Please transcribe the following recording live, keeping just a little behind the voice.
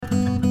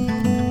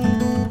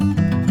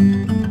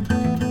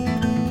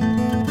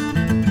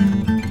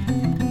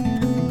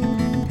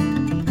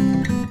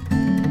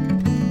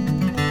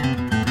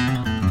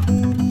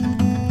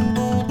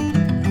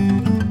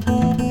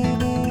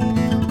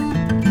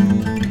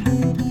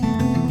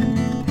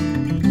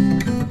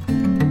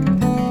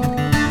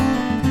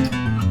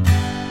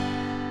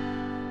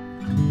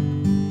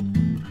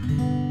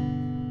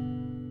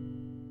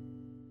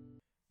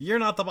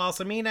not the boss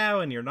of me now,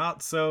 and you're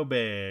not so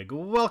big.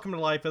 Welcome to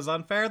Life is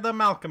Unfair, the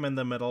Malcolm in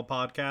the Middle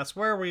podcast,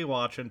 where we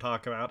watch and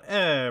talk about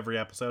every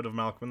episode of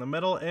Malcolm in the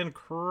Middle in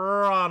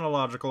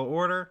chronological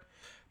order.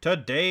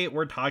 Today,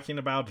 we're talking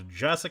about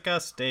Jessica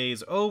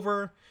Stays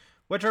Over,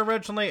 which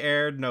originally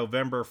aired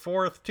November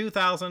 4th,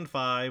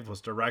 2005,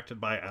 was directed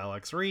by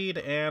Alex Reed,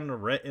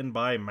 and written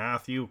by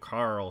Matthew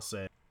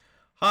Carlson.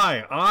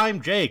 Hi,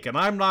 I'm Jake, and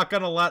I'm not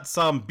gonna let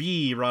some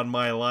bee run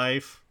my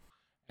life.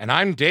 And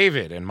I'm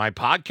David, and my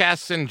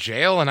podcast's in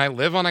jail, and I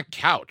live on a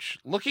couch.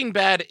 Looking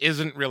bad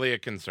isn't really a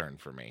concern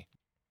for me.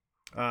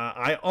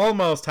 I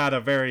almost had a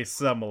very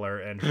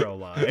similar intro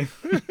line.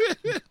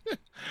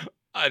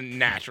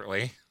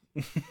 Naturally.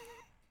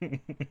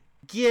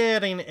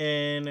 Getting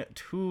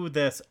into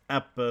this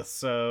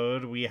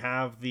episode, we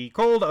have the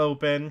cold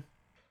open,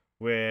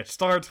 which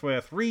starts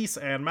with Reese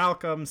and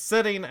Malcolm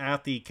sitting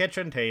at the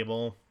kitchen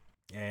table,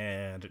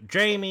 and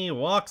Jamie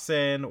walks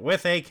in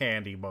with a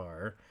candy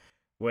bar,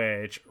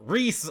 which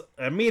Reese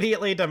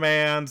immediately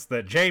demands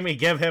that Jamie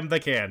give him the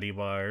candy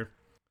bar.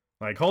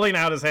 Like, holding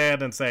out his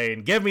hand and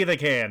saying, "Give me the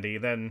candy."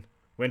 Then,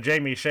 when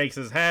Jamie shakes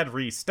his head,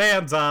 Reese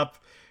stands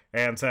up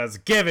and says,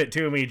 "Give it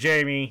to me,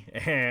 Jamie."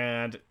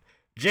 And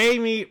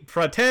Jamie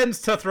pretends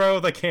to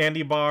throw the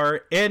candy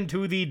bar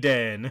into the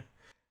den.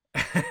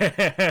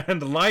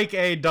 And like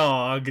a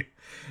dog,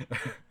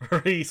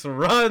 Reese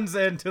runs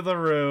into the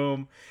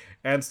room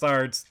and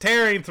starts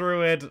tearing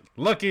through it,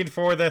 looking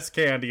for this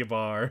candy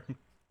bar.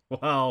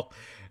 Well,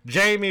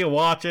 Jamie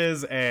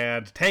watches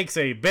and takes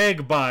a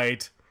big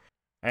bite,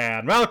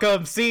 and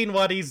Malcolm, seeing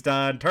what he's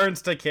done,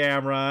 turns to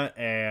camera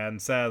and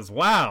says,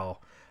 "Wow,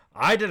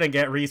 I didn't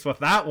get Reese with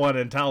that one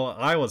until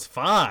I was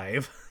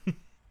 5.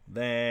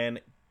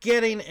 Then,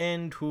 getting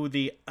into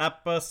the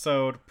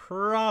episode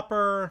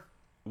proper,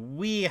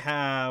 we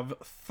have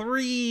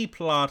 3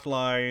 plot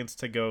lines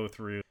to go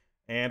through,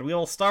 and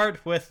we'll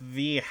start with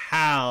the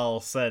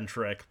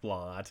Hal-centric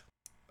plot.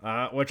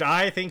 Which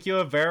I think you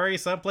have very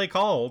simply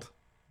called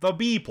the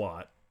B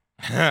plot.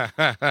 So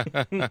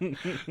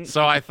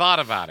I thought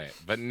about it,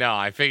 but no,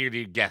 I figured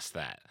you'd guess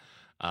that.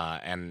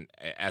 And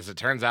as it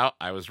turns out,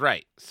 I was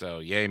right. So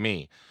yay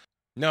me.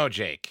 No,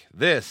 Jake,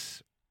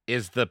 this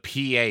is the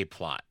PA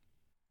plot.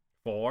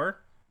 For?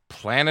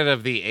 Planet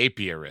of the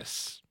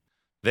Apiarists.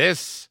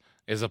 This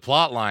is a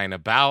plot line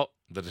about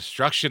the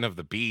destruction of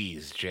the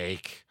bees,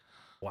 Jake.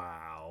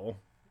 Wow.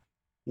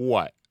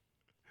 What?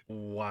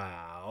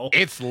 Wow.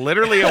 It's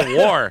literally a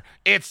war.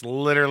 It's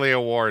literally a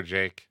war,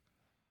 Jake.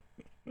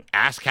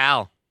 Ask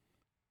Hal.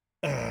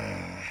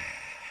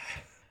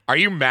 Are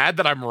you mad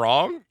that I'm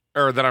wrong?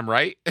 Or that I'm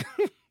right?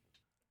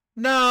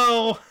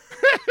 No.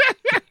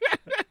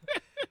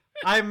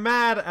 I'm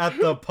mad at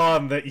the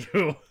pun that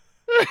you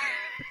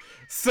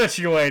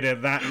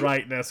situated that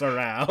rightness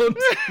around.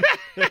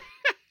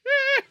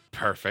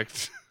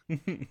 Perfect.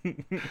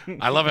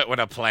 I love it when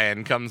a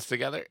plan comes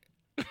together.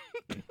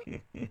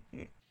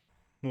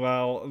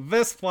 Well,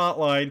 this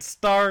plotline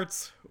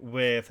starts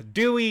with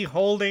Dewey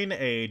holding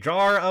a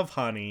jar of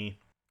honey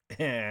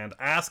and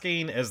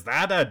asking, "Is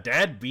that a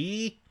dead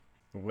bee?"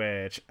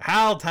 Which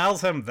Hal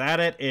tells him that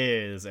it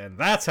is, and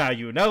that's how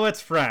you know it's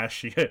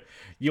fresh.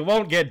 You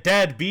won't get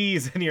dead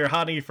bees in your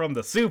honey from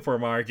the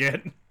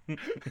supermarket.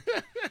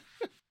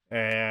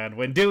 And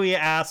when Dewey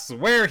asks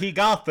where he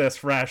got this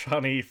fresh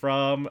honey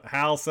from,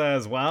 Hal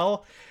says,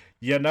 "Well,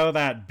 you know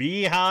that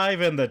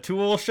beehive in the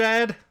tool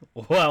shed?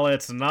 Well,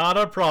 it's not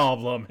a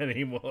problem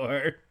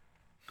anymore."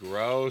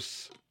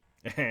 Gross.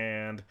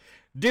 And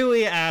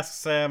Dewey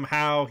asks him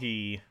how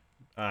he,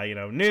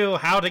 knew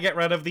how to get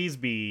rid of these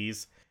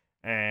bees.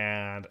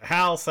 And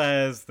Hal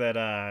says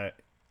that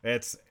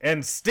it's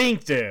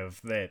instinctive,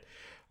 that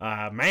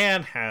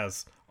man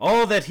has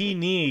all that he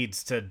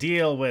needs to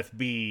deal with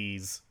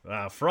bees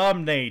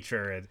from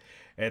nature.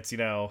 It's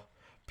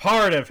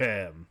part of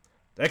him.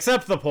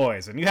 Except the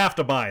poison. You have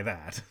to buy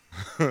that.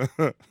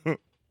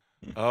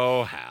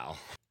 Oh, Hal.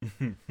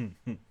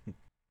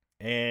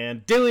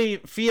 And Dewey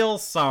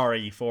feels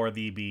sorry for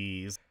the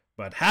bees,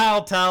 but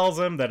Hal tells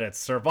him that it's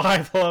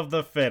survival of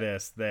the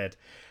fittest, that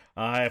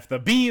if the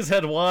bees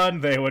had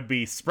won, they would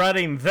be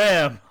spreading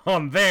them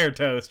on their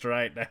toast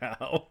right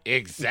now.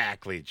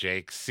 Exactly,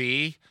 Jake.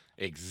 See?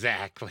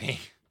 Exactly.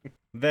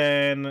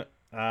 Then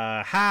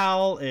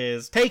Hal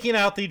is taking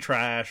out the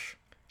trash,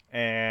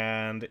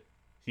 and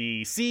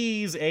he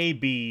sees a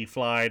bee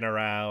flying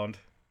around,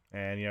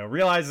 and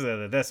realizes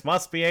that this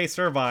must be a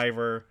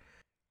survivor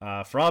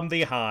from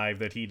the hive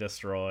that he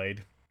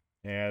destroyed.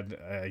 And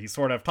he's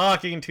sort of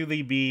talking to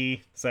the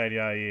bee, saying,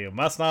 "You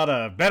must not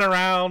have been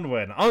around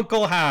when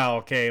Uncle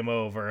Hal came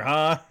over,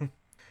 huh?"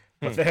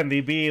 But then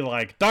the bee,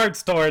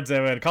 darts towards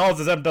him and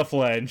causes him to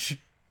flinch.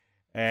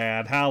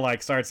 And Hal,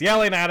 starts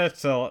yelling at it,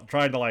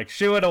 trying to,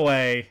 shoo it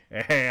away.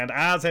 And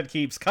as it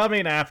keeps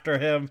coming after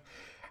him,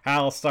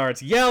 Hal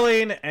starts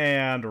yelling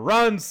and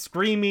runs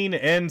screaming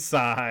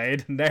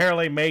inside,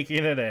 narrowly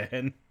making it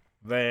in.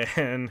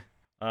 Then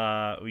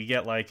we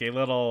get, a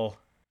little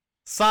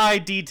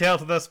side detail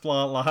to this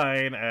plot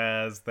line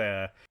as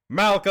the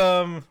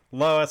Malcolm,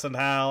 Lois, and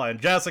Hal,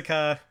 and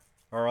Jessica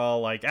are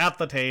all like at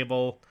the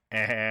table,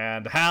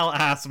 and Hal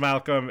asks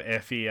Malcolm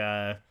if he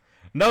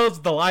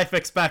knows the life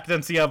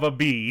expectancy of a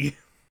bee.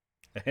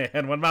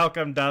 And when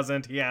Malcolm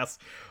doesn't, he asks,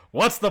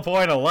 what's the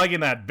point of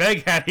lugging that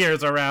big head of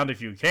yours around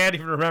if you can't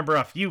even remember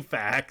a few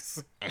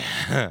facts?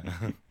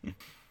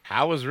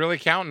 Hal was really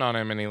counting on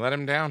him and he let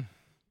him down.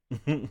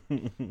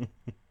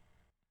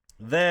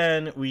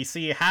 Then we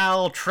see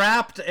Hal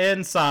trapped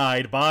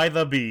inside by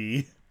the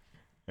bee,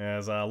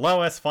 as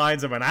Lois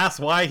finds him and asks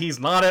why he's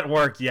not at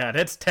work yet.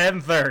 It's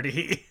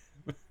 10:30.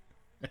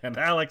 And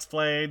Hal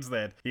explains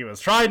that he was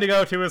trying to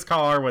go to his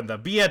car when the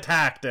bee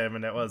attacked him,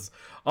 and it was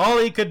all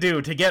he could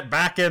do to get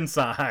back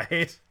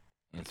inside.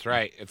 That's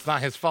right. It's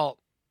not his fault.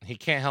 He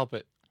can't help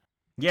it.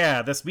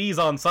 Yeah, this bee's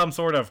on some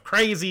sort of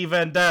crazy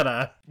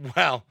vendetta.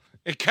 Well,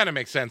 it kind of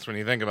makes sense when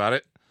you think about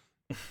it.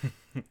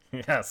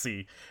 Yes,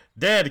 he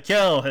did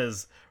kill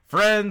his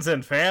friends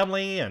and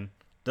family and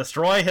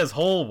destroy his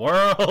whole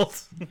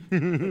world.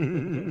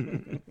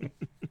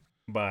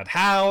 But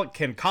Hal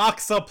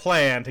concocts a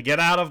plan to get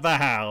out of the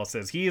house,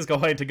 as he's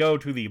going to go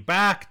to the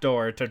back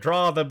door to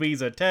draw the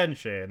bee's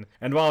attention.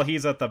 And while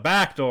he's at the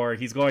back door,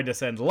 he's going to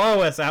send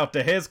Lois out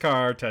to his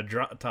car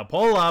to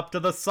pull up to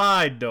the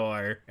side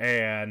door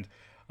and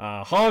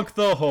honk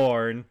the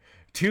horn.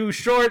 2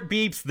 short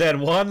beeps,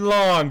 then 1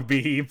 long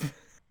beep.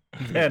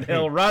 Then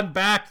he'll run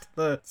back to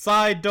the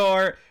side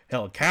door,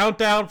 he'll count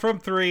down from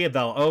 3, and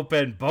they'll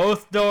open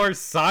both doors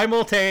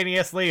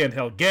simultaneously, and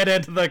he'll get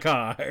into the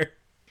car.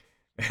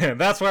 And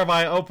that's where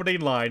my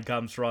opening line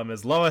comes from,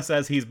 is Lois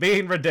says he's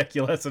being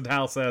ridiculous, and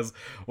Hal says,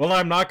 well,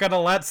 I'm not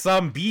gonna let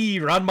some bee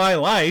run my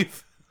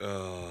life.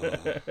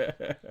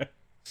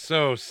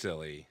 So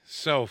silly.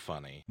 So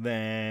funny.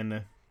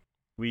 Then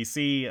we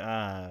see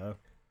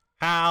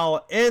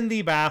Hal in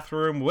the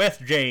bathroom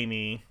with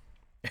Jamie,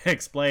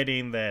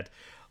 explaining that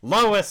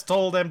Lois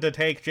told him to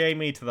take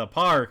Jamie to the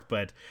park,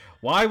 but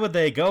why would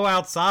they go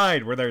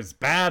outside where there's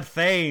bad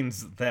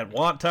things that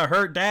want to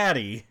hurt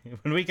Daddy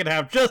when we can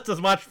have just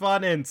as much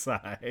fun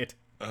inside?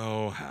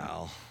 Oh,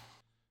 Hal.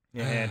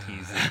 And he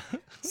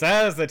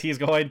says that he's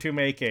going to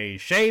make a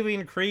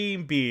shaving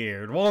cream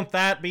beard. Won't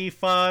that be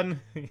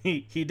fun?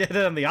 He did it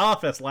in the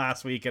office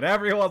last week and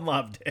everyone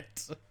loved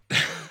it.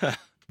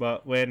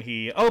 But when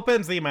he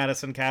opens the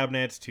medicine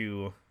cabinet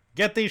to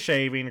get the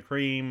shaving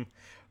cream,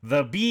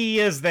 the bee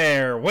is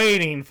there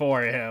waiting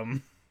for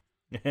him.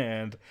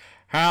 And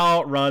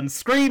Hal runs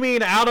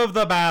screaming out of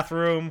the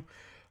bathroom,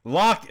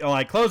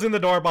 closing the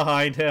door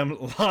behind him,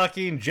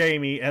 locking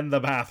Jamie in the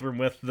bathroom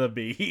with the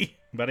bee.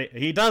 But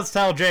he does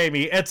tell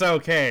Jamie, it's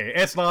okay.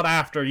 It's not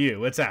after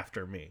you. It's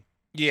after me.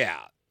 Yeah.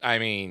 I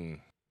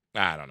mean,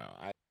 I don't know.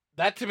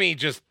 That to me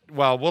just,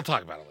 well, we'll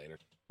talk about it later.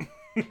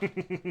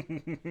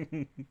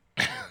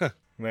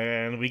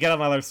 Then we get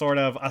another sort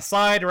of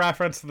aside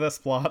reference to this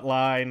plot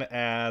line,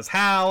 as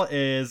Hal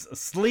is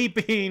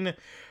sleeping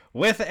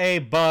with a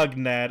bug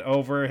net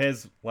over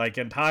his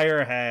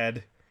entire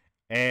head,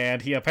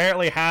 and he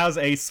apparently has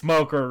a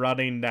smoker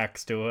running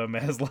next to him,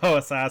 as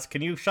Lois asks,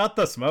 can you shut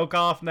the smoke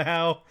off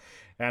now?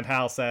 And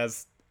Hal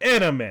says,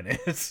 in a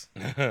minute.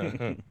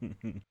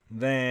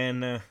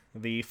 Then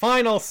the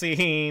final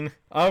scene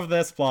of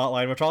this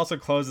plotline, which also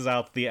closes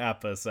out the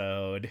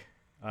episode,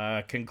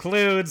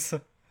 concludes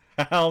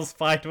Hal's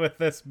fight with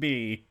this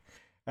bee,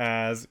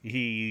 as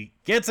he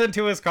gets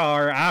into his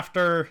car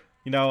after,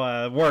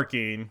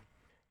 working,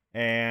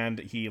 and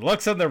he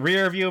looks in the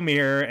rearview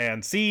mirror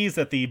and sees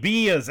that the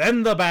bee is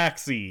in the back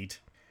seat,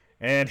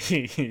 and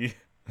he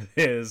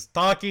is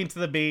talking to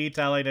the bee,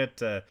 telling it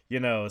to,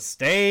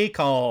 stay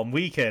calm.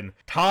 We can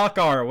talk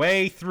our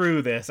way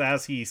through this,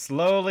 as he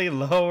slowly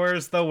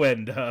lowers the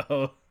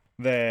window,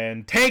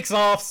 then takes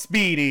off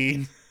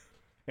speeding,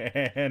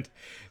 and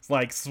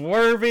it's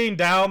swerving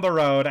down the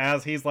road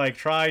as he's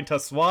trying to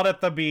swat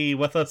at the bee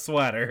with a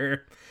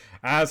sweater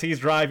as he's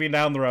driving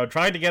down the road,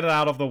 trying to get it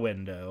out of the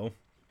window.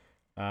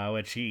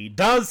 Which he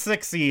does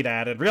succeed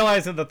at, and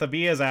realizing that the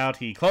bee is out,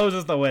 he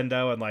closes the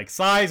window and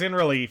sighs in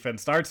relief and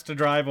starts to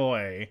drive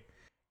away.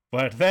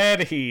 But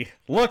then he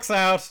looks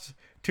out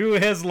to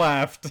his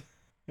left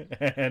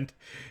and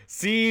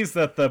sees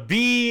that the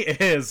bee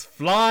is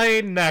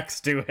flying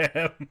next to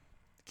him,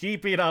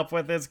 keeping up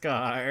with his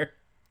car.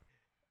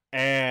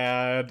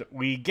 And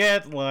we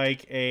get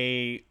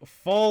a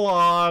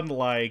full-on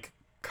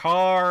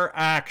car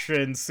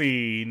action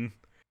scene,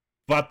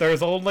 but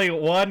there's only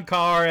one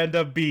car and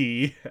a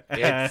bee.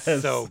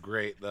 It's so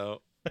great,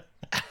 though.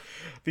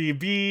 The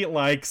bee,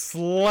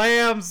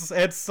 slams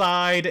its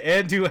side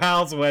into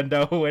Hal's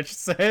window, which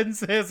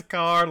sends his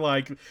car,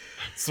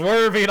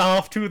 swerving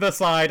off to the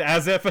side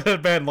as if it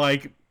had been,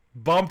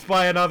 bumped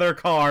by another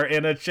car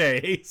in a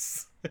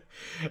chase.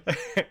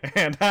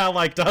 And Hal,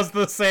 does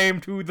the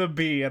same to the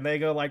bee, and they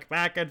go,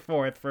 back and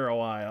forth for a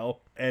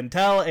while.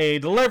 Until a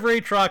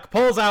delivery truck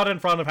pulls out in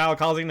front of Hal,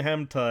 causing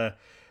him to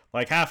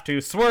have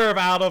to swerve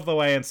out of the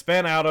way and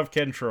spin out of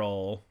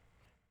control.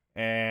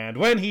 And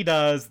when he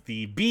does,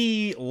 the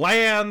bee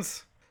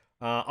lands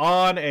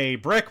on a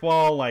brick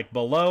wall,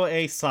 below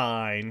a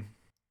sign.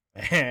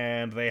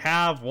 And they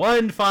have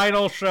one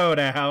final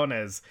showdown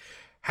as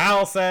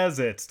Hal says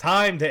it's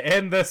time to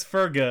end this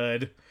for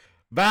good,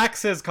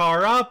 backs his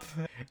car up,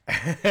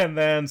 and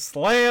then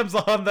slams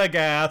on the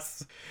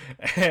gas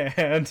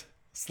and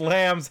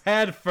slams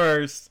head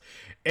first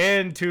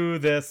into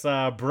this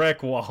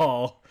brick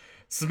wall,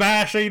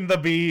 smashing the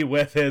bee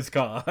with his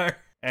car.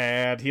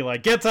 And he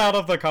gets out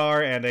of the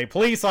car, and a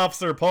police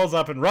officer pulls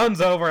up and runs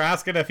over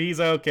asking if he's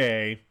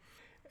okay.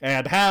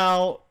 And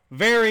Hal,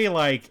 very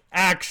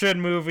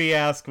action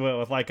movie-esque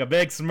with a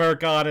big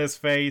smirk on his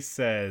face,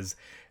 says,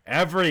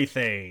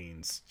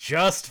 "Everything's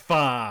just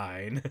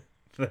fine."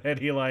 Then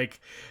he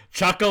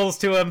chuckles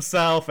to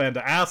himself and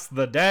asks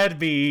the dead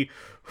bee,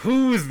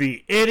 "Who's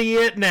the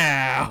idiot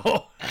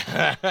now?"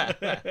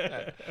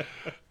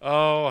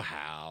 Oh,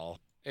 Hal.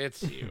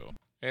 It's you.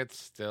 It's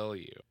still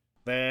you.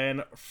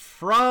 Then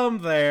from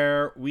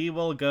there, we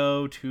will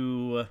go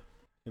to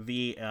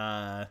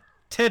the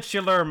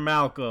titular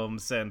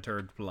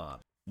Malcolm-centered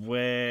plot,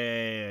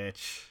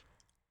 which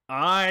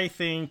I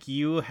think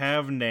you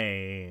have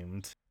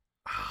named.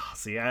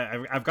 See,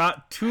 I've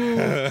got two.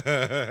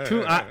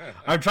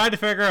 I'm trying to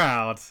figure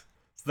out.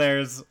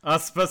 There's a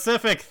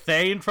specific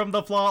thing from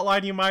the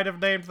plotline you might have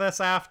named this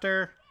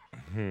after.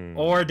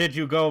 Or did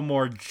you go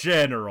more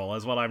general,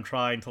 is what I'm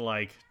trying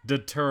to,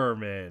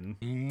 determine.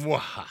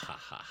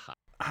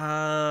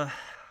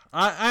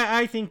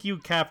 I think you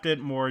kept it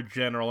more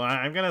general.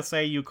 I'm gonna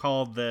say you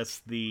called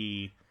this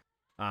the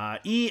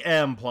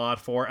EM plot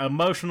for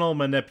emotional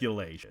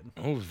manipulation.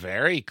 Oh,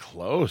 very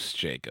close,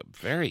 Jacob.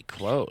 Very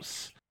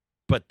close.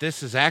 But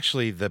this is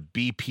actually the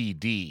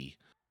BPD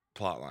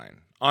plotline,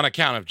 on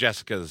account of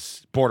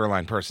Jessica's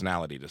borderline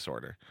personality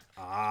disorder.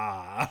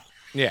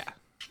 Yeah.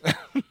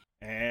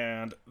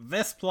 And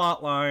this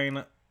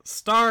plotline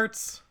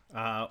starts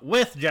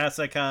with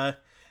Jessica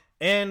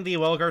in the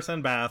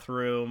Wilkerson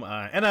bathroom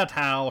in a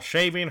towel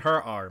shaving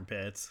her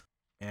armpits.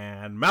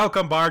 And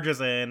Malcolm barges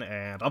in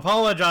and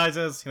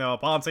apologizes,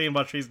 upon seeing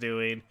what she's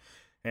doing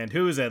and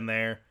who's in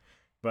there.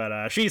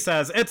 But she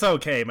says, "It's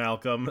okay,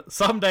 Malcolm.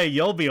 Someday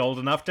you'll be old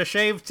enough to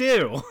shave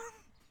too."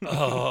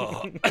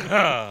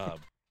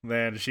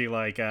 Then she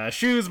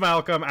shoos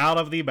Malcolm out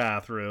of the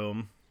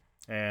bathroom.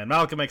 And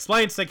Malcolm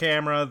explains to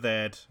camera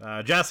that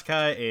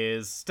Jessica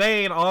is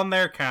staying on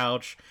their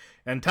couch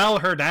until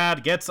her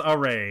dad gets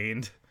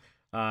arraigned,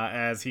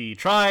 as he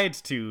tried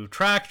to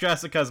track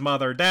Jessica's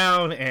mother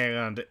down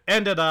and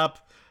ended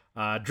up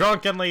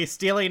drunkenly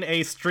stealing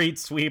a street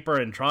sweeper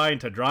and trying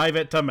to drive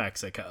it to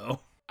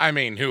Mexico. I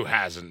mean, who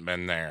hasn't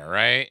been there,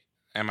 right?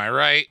 Am I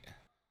right?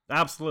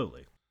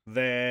 Absolutely.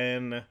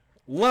 Then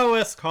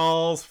Lois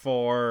calls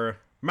for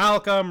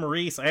Malcolm,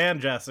 Reese,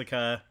 and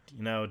Jessica,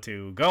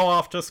 to go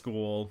off to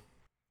school.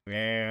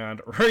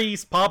 And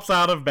Reese pops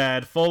out of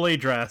bed fully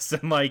dressed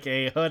in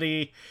a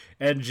hoodie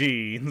and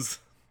jeans.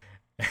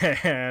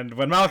 And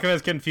when Malcolm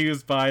is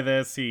confused by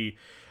this, he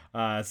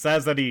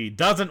says that he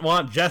doesn't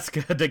want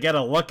Jessica to get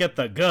a look at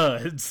the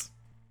goods.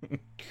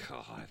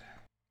 God.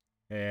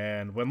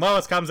 And when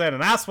Lois comes in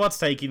and asks what's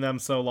taking them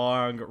so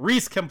long,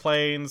 Reese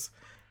complains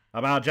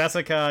about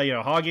Jessica,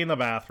 hogging the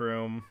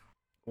bathroom,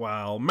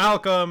 while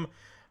Malcolm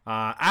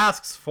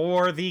asks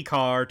for the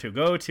car to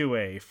go to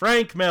a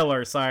Frank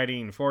Miller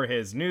sighting for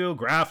his new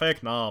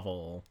graphic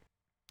novel.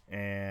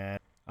 And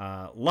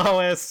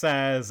Lois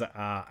says,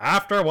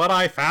 "After what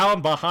I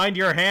found behind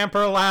your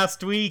hamper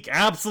last week,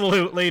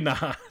 absolutely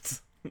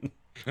not."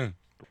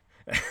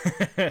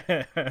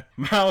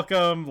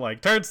 Malcolm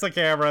turns to the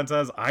camera and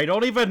says, "I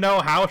don't even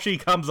know how she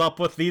comes up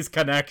with these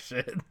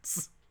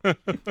connections."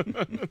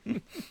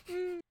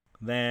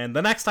 Then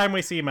the next time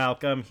we see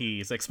Malcolm,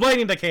 he's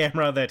explaining to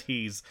camera that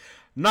he's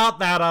not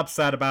that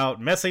upset about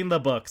missing the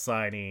book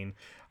signing.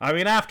 I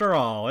mean, after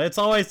all, it's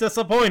always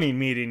disappointing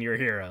meeting your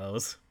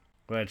heroes.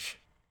 Which,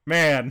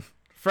 man,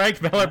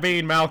 Frank Miller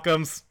being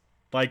Malcolm's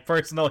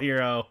personal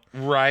hero,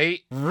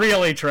 right?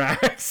 Really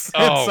tracks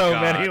in so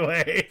many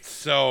ways.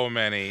 So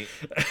many.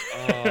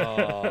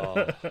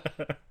 Oh.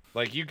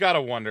 You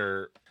gotta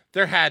wonder,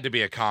 there had to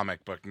be a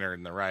comic book nerd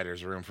in the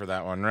writer's room for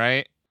that one,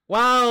 right?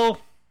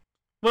 Well,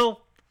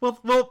 we'll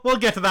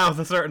get to that with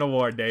a certain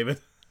award, David.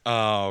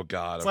 Oh,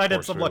 God. So I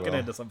did some looking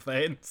into some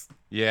things.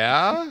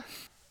 Yeah?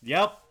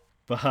 Yep.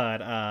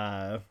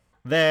 But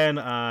then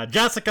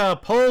Jessica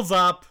pulls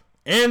up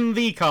in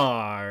the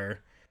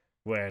car,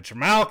 which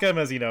Malcolm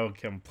is,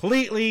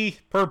 completely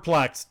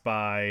perplexed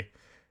by.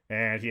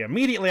 And he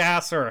immediately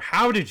asks her,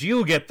 "How did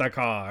you get the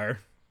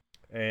car?"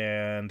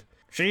 And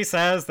she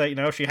says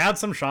that, she had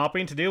some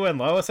shopping to do and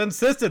Lois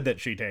insisted that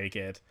she take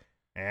it.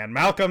 And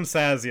Malcolm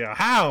says,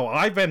 "How?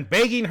 I've been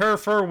begging her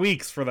for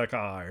weeks for the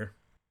car."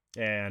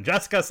 And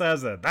Jessica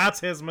says that that's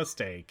his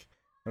mistake.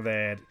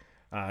 That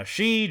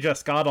she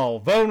just got all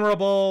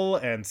vulnerable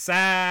and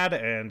sad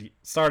and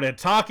started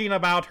talking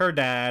about her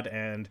dad.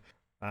 And,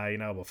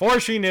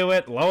 before she knew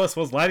it, Lois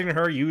was letting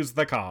her use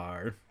the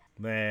car.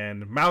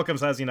 Then Malcolm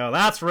says,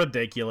 "That's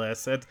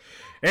ridiculous.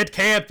 It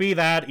can't be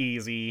that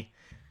easy."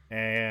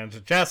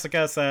 And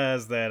Jessica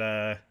says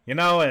that,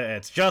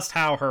 it's just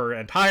how her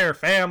entire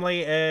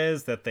family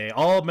is, that they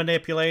all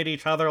manipulate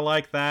each other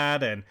like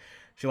that, and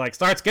she like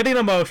starts getting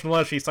emotional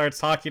as she starts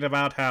talking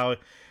about how,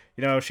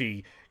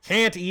 she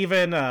can't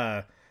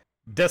even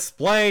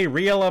display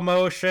real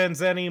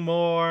emotions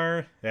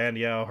anymore, and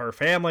her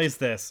family's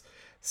this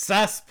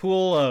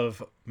cesspool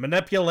of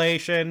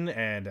manipulation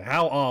and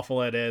how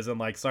awful it is, and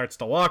like starts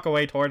to walk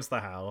away towards the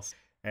house.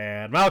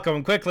 And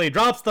Malcolm quickly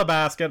drops the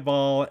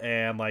basketball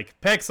and like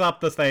picks up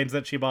the things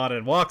that she bought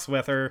and walks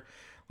with her,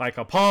 like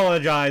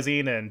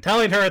apologizing and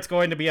telling her it's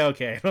going to be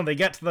okay. When they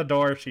get to the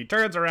door, she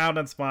turns around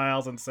and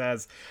smiles and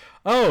says,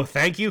 "Oh,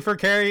 thank you for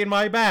carrying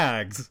my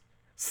bags.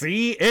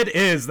 See, it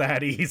is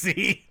that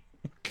easy."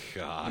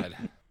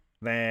 God.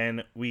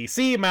 Then we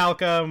see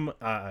Malcolm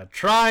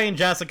trying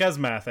Jessica's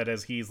method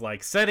as he's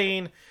like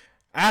sitting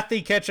at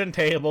the kitchen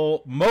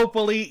table,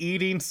 mopily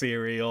eating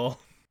cereal,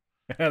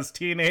 as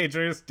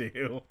teenagers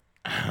do.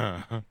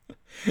 And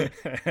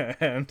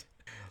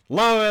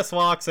Lois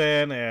walks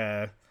in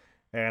and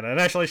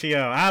initially she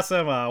asks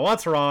him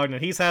what's wrong,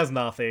 and he says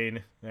nothing.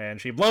 And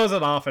she blows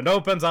it off and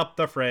opens up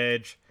the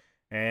fridge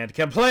and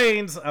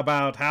complains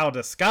about how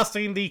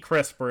disgusting the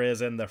crisper is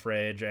in the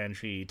fridge, and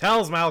she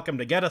tells Malcolm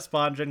to get a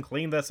sponge and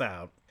clean this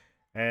out.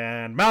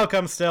 And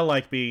Malcolm, still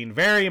like being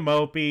very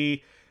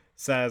mopey,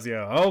 says,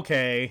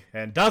 okay,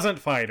 and doesn't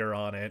fight her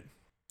on it,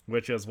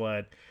 which is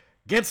what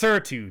gets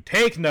her to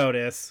take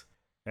notice.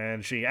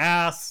 And she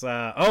asks,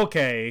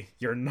 okay,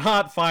 you're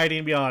not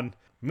fighting beyond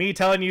me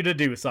telling you to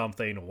do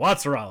something.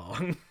 What's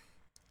wrong?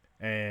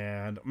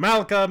 And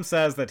Malcolm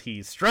says that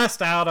he's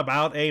stressed out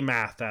about a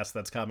math test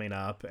that's coming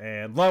up.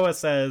 And Lois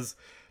says,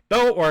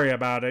 don't worry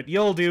about it.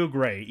 You'll do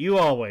great. You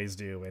always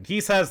do. And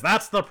he says,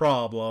 that's the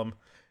problem.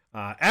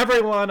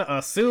 Everyone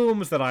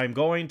assumes that I'm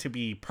going to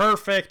be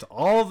perfect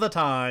all the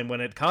time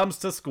when it comes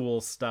to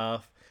school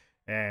stuff.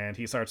 And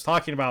he starts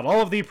talking about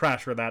all of the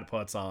pressure that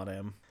puts on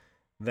him.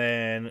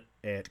 Then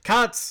it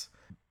cuts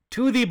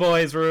to the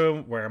boys'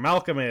 room where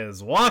Malcolm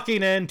is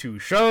walking in to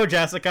show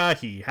Jessica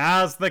he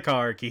has the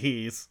car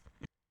keys.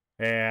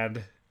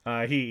 And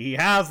he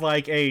has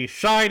like a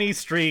shiny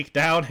streak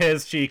down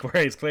his cheek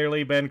where he's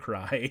clearly been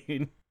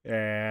crying.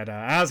 And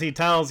as he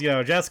tells,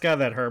 Jessica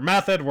that her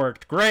method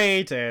worked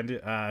great, and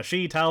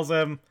she tells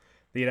him,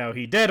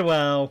 he did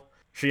well,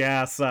 she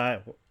asks,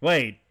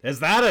 wait,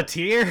 is that a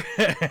tear?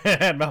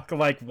 And Malcolm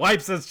like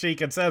wipes his cheek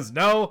and says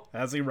no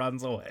as he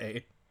runs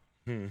away.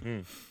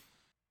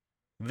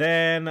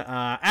 Then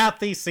at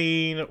the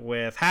scene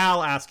with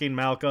Hal asking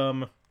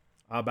Malcolm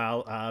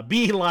about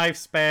bee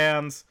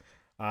lifespans,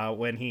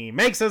 when he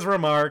makes his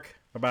remark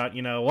about,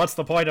 what's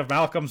the point of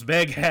Malcolm's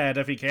big head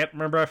if he can't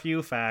remember a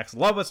few facts,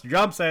 Lois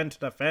jumps in to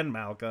defend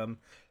Malcolm,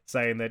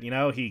 saying that,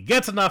 he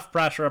gets enough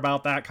pressure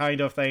about that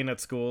kind of thing at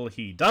school.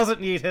 He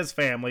doesn't need his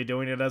family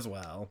doing it as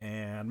well.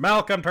 And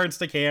Malcolm turns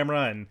to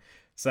camera and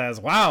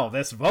says, wow,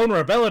 this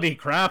vulnerability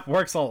crap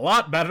works a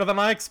lot better than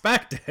I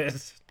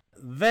expected.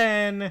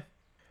 Then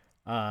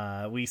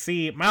we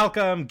see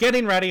Malcolm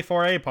getting ready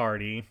for a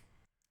party,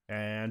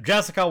 and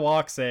Jessica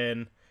walks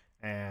in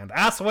and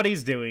asks what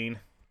he's doing.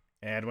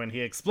 And when he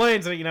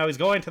explains that, he's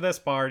going to this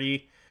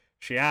party,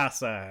 she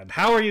asks,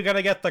 how are you going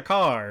to get the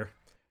car?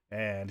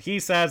 And he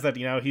says that,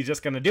 he's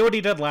just going to do what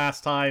he did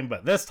last time,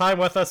 but this time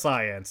with a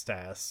science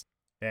test.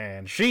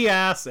 And she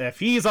asks if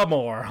he's a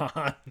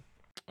moron.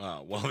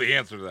 Well, the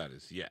answer to that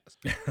is yes.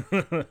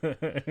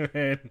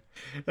 And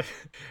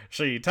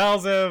she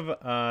tells him,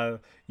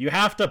 you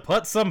have to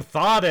put some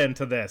thought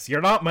into this. You're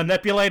not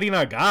manipulating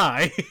a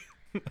guy.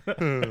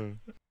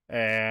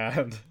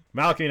 And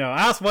Malcolm,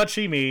 asks what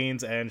she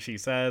means, and she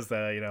says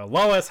that,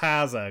 Lois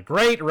has a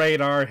great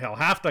radar. He'll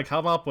have to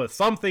come up with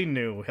something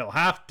new. He'll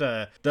have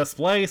to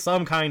display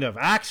some kind of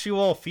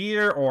actual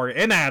fear or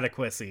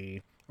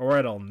inadequacy, or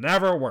it'll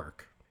never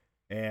work.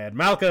 And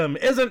Malcolm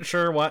isn't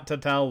sure what to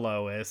tell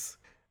Lois.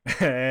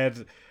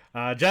 And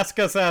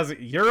Jessica says,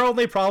 your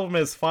only problem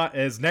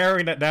is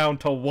narrowing it down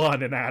to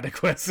one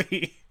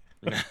inadequacy.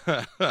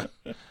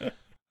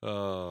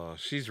 Oh,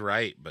 she's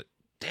right, but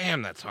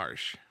damn, that's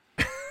harsh.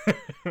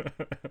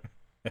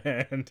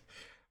 And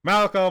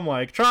Malcolm,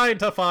 like, trying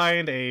to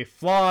find a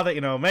flaw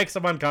that, makes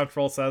him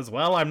uncomfortable, says,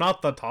 well, I'm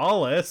not the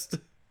tallest.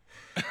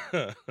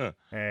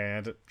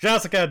 And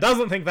Jessica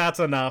doesn't think that's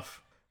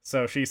enough,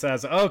 so she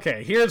says,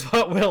 okay, here's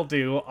what we'll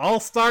do. I'll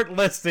start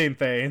listing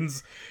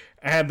things,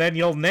 and then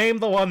you'll name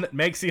the one that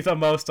makes you the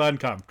most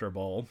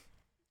uncomfortable.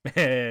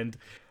 And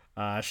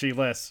she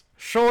lists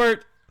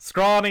short,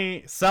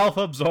 scrawny,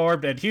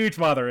 self-absorbed, and huge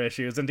mother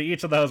issues, and to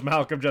each of those,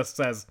 Malcolm just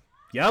says,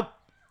 yep,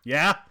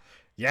 yeah.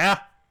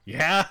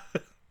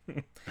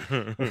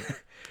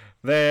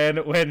 Then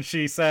when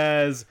she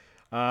says,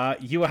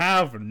 you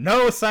have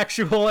no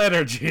sexual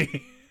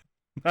energy,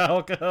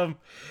 Malcolm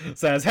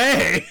says,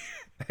 hey!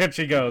 And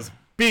she goes,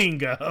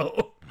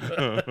 bingo!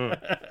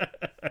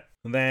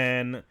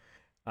 Then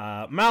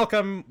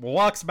Malcolm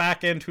walks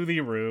back into the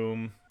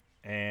room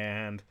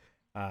and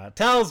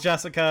tells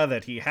Jessica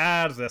that he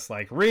had this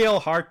like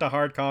real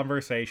heart-to-heart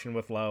conversation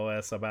with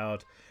Lois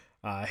about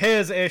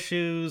his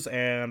issues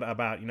and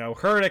about,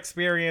 her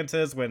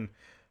experiences when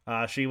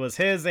she was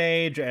his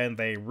age, and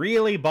they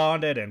really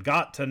bonded and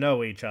got to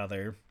know each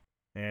other.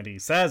 And he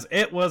says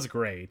it was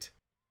great.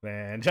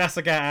 Then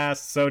Jessica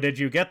asks, so did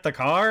you get the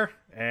car?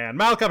 And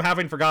Malcolm,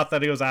 having forgot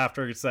that he was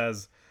after,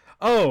 says,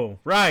 oh,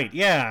 right,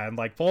 yeah, and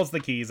like pulls the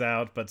keys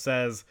out, but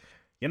says,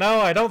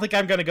 I don't think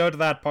I'm going to go to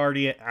that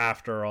party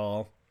after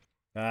all.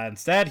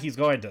 Instead, he's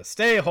going to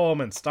stay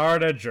home and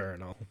start a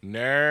journal.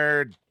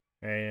 Nerd.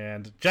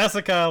 And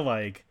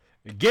Jessica,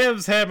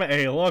 gives him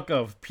a look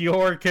of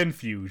pure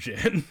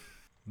confusion.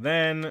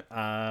 Then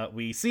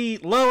we see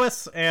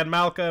Lois and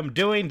Malcolm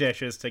doing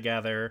dishes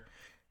together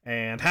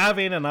and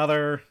having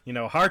another,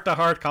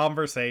 heart-to-heart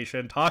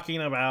conversation,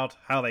 talking about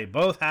how they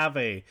both have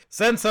a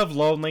sense of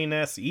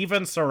loneliness,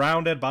 even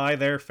surrounded by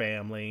their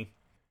family.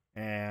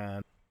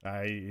 And,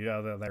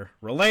 they're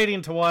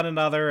relating to one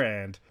another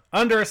and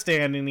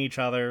understanding each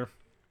other.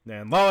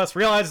 And Lois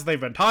realizes they've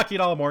been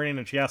talking all morning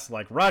and she has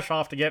to, rush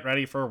off to get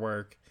ready for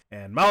work.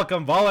 And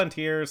Malcolm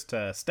volunteers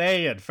to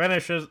stay and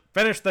finish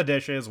the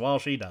dishes while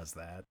she does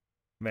that.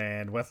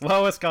 And with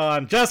Lois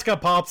gone, Jessica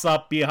pops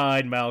up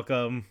behind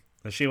Malcolm.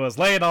 She was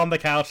laying on the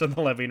couch in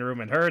the living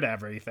room and heard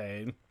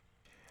everything.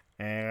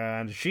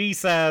 And she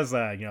says,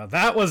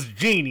 that was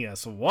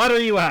genius. What are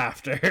you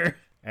after?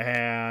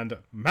 And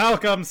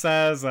Malcolm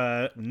says,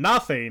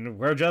 nothing.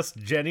 We're just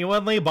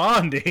genuinely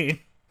bonding.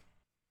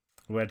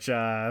 Which,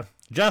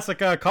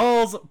 Jessica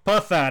calls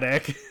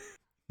pathetic.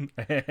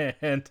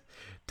 And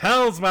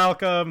tells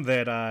Malcolm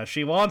that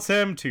she wants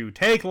him to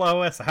take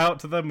Lois out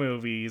to the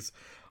movies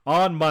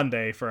on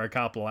Monday for a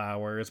couple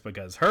hours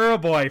because her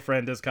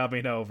boyfriend is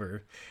coming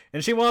over.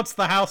 And she wants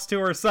the house to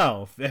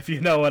herself, if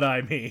you know what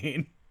I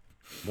mean.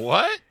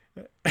 What?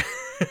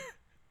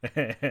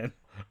 And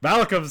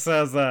Malcolm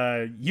says,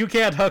 you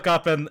can't hook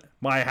up in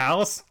my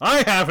house.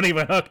 I haven't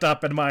even hooked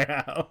up in my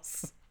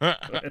house.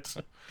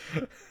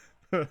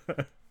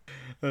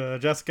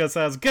 Jessica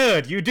says,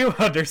 good, you do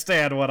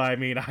understand what I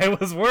mean. I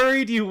was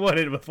worried you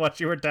wouldn't with what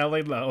you were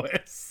telling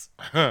Lois.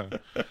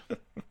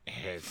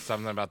 It's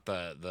something about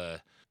the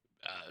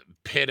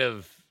pit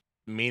of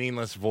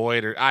meaningless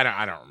void, or I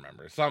don't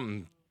remember.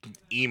 Something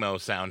emo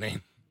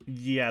sounding.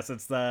 Yes,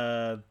 it's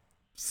the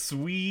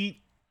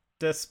sweet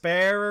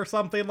despair or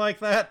something like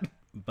that.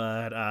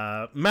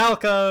 But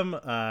Malcolm,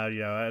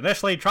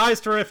 initially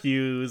tries to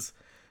refuse.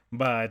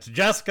 But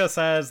Jessica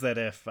says that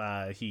if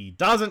he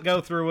doesn't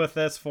go through with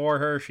this for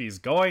her, she's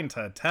going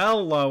to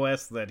tell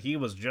Lois that he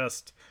was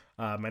just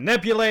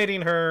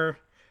manipulating her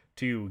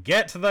to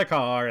get to the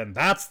car, and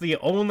that's the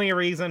only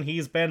reason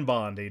he's been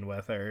bonding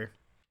with her.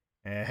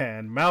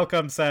 And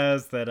Malcolm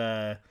says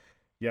that,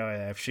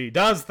 if she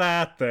does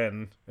that,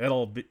 then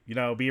it'll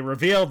be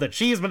revealed that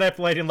she's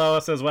manipulating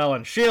Lois as well,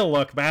 and she'll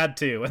look bad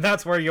too. And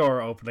that's where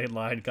your opening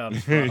line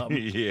comes from.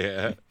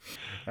 Yeah.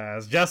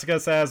 As Jessica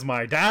says,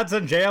 my dad's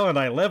in jail and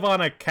I live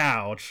on a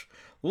couch.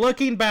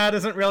 Looking bad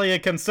isn't really a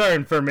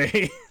concern for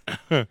me.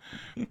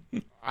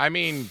 I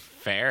mean,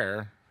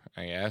 fair,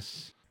 I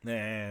guess.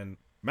 And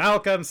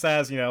Malcolm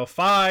says,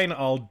 fine,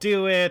 I'll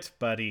do it.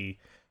 But he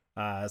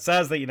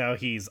says that,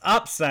 he's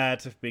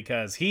upset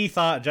because he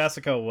thought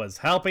Jessica was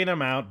helping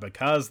him out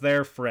because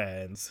they're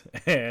friends.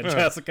 And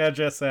Jessica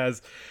just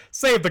says,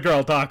 save the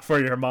girl talk for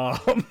your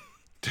mom.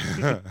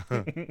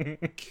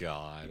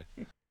 God.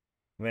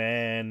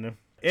 Then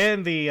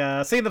in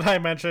the scene that I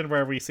mentioned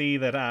where we see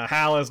that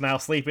Hal is now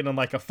sleeping in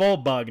a full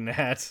bug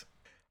net,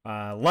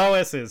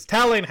 Lois is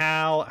telling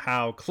Hal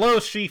how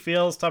close she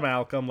feels to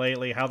Malcolm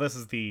lately, how this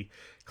is the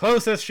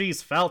closest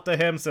she's felt to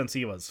him since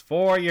he was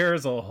 4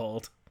 years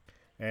old.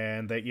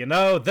 And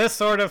that, this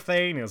sort of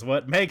thing is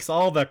what makes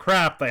all the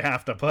crap they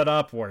have to put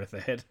up worth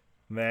it.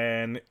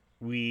 Then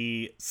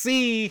we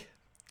see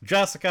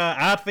Jessica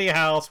at the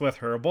house with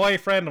her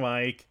boyfriend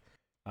Mike,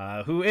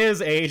 who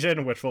is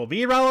Asian, which will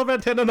be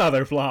relevant in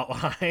another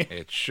plotline.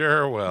 It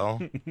sure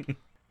will.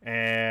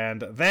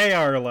 And they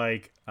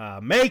are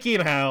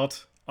making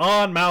out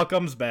on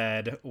Malcolm's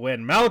bed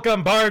when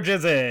Malcolm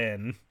barges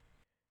in.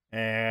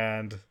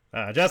 And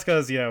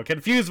Jessica's,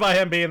 confused by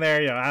him being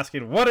there,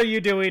 asking, what are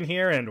you doing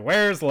here and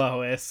where's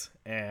Lois?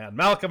 And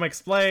Malcolm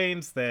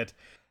explains that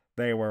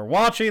they were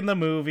watching the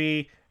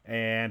movie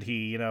and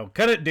he,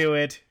 couldn't do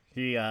it.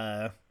 He,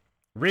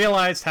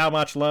 realized how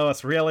much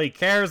Lois really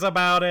cares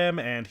about him,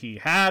 and he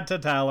had to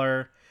tell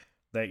her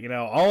that,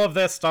 all of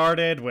this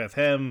started with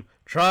him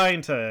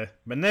trying to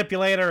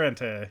manipulate her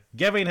into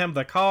giving him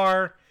the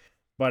car,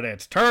 but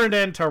it's turned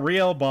into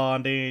real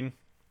bonding.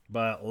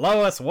 But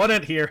Lois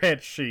wouldn't hear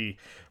it. She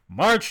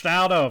marched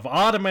out of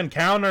Autumn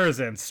Encounters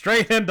and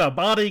straight into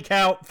Body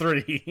Count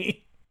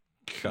 3.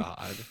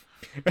 God.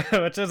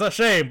 Which is a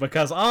shame,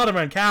 because Autumn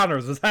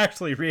Encounters is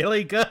actually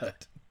really good.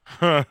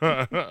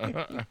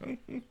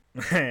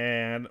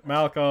 And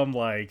Malcolm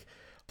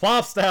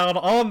plops down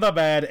on the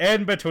bed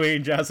in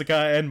between Jessica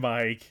and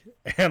Mike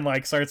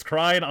and starts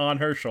crying on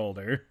her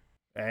shoulder.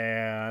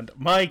 And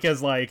Mike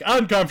is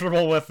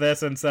uncomfortable with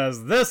this and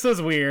says, this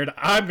is weird,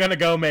 I'm gonna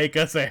go make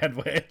a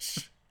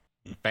sandwich.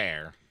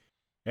 Fair.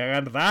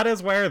 And that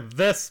is where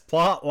this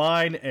plot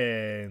line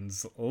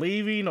ends,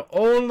 leaving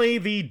only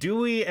the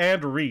Dewey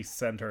and Reese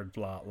centered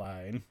plot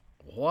line.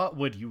 What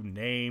would you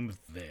name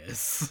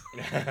this?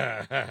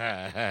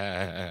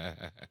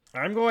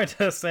 I'm going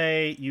to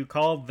say you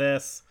called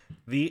this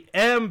the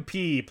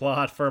MP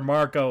plot for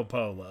Marco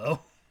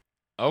Polo.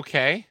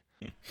 Okay.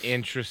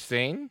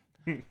 Interesting.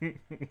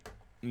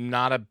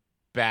 Not a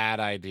bad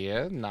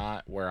idea.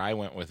 Not where I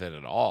went with it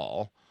at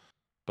all.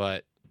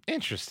 But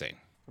interesting.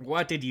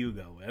 What did you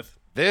go with?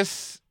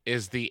 This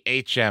is the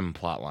HM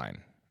plotline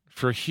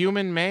for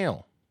human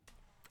male.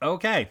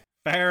 Okay,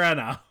 fair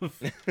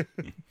enough.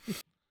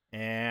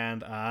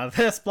 And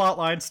this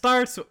plotline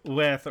starts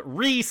with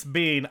Reese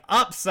being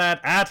upset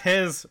at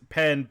his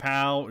pen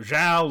pal,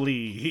 Zhao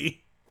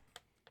Li.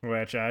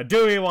 Which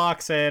Dewey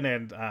walks in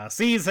and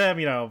sees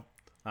him,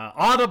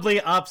 audibly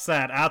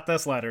upset at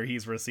this letter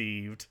he's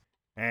received.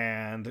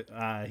 And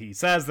he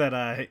says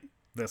that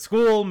the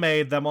school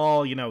made them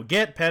all,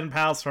 get pen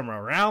pals from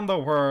around the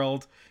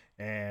world.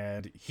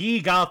 And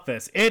he got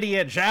this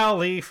idiot Zhao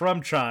Li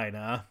from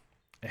China.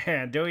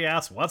 And Dewey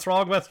asks, what's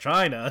wrong with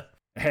China?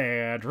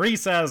 And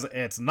Reese says,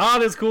 it's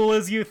not as cool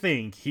as you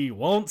think. He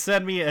won't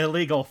send me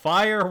illegal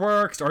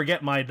fireworks or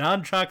get my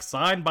nunchucks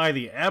signed by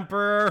the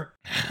Emperor.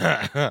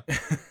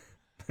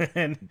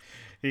 And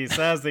he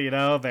says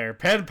that, their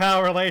pen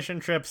pal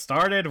relationship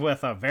started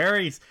with a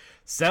very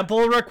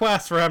simple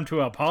request for him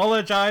to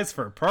apologize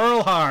for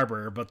Pearl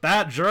Harbor, but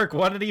that jerk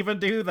wouldn't even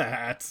do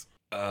that.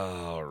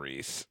 Oh,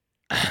 Reese.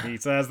 He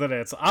says that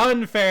it's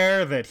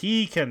unfair that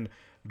he can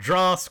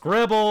draw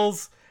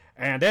scribbles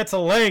and it's a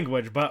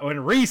language, but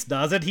when Reese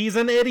does it, he's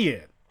an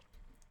idiot.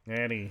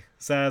 And he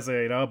says,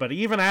 but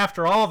even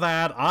after all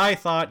that, I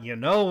thought, you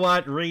know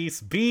what,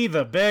 Reese, be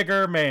the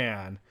bigger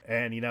man.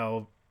 And,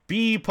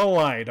 be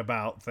polite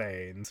about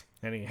things.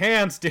 And he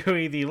hands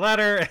Dewey the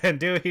letter, and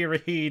Dewey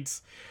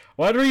reads,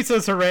 what Reese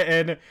has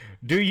written,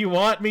 do you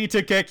want me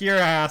to kick your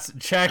ass?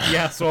 Check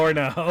yes or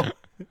no.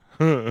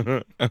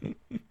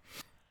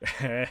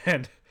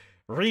 And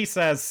Reese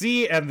says,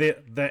 see, and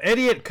the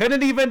idiot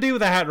couldn't even do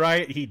that,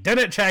 right? He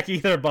didn't check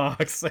either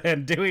box.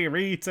 And Dewey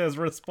reads his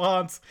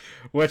response,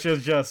 which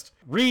is just,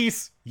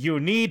 Reese, you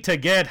need to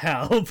get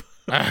help.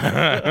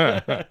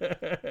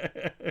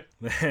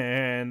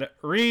 And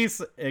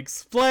Reese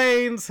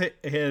explains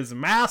his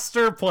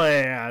master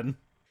plan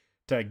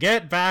to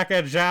get back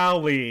at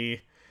Zhao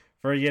Li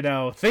for,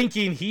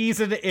 thinking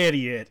he's an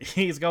idiot.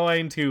 He's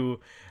going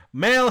to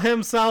mail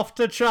himself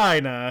to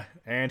China,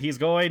 and he's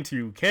going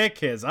to kick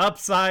his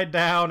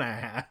upside-down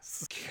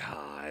ass.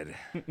 God.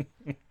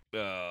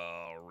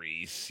 Oh,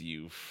 Reese,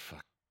 you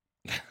fuck.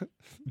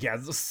 Yeah,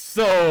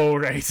 so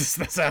racist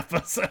this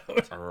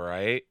episode.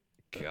 Right?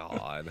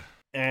 God.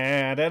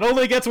 And it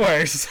only gets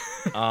worse.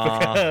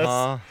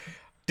 Because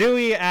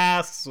Dewey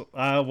asks,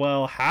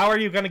 well, how are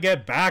you going to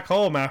get back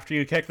home after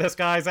you kick this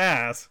guy's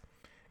ass?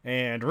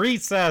 And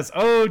Reese says,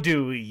 oh,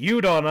 Dewey,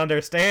 you don't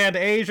understand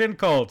Asian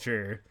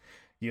culture.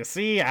 You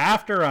see,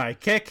 after I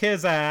kick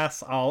his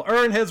ass, I'll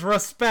earn his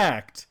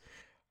respect.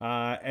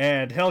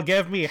 And he'll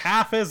give me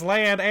half his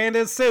land and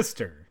his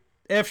sister,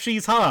 if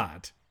she's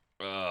hot.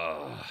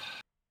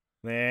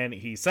 Then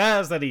he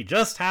says that he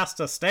just has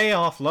to stay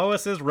off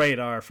Lois's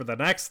radar for the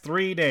next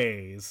 3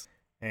 days.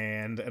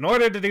 And in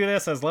order to do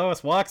this, as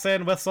Lois walks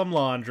in with some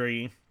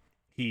laundry,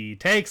 he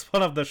takes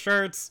one of the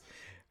shirts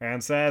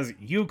and says,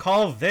 you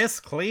call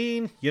this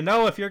clean?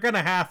 If you're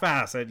gonna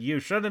half-ass it, you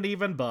shouldn't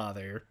even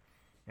bother.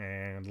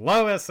 And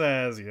Lois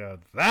says,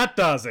 that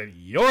does it.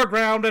 You're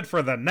grounded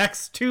for the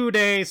next 2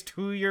 days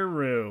to your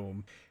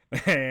room.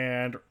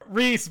 And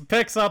Reese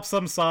picks up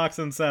some socks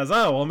and says,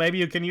 oh, well, maybe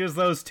you can use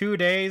those 2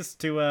 days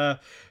to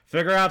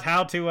figure out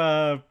how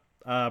to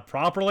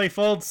properly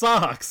fold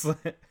socks.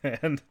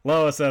 And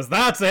Lois says,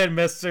 that's it,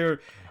 mister.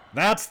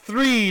 That's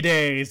 3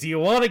 days. You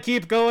want to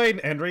keep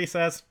going? And Reese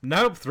says,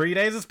 nope, 3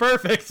 days is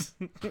perfect.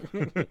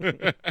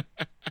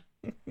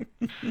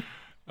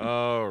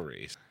 Oh,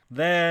 Reese.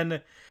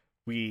 Then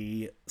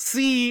we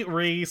see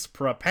Reese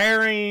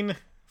preparing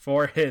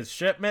for his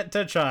shipment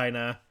to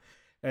China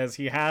as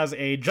he has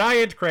a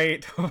giant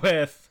crate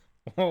with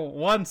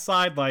one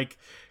side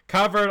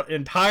covered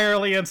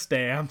entirely in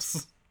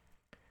stamps.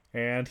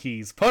 And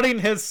he's putting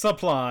his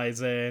supplies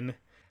in,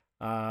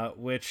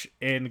 which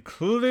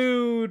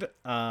include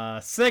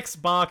 6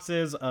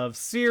 boxes of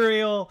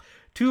cereal,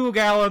 2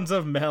 gallons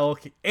of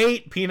milk,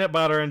 8 peanut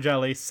butter and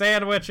jelly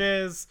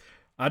sandwiches,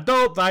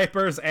 adult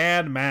diapers,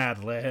 and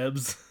Mad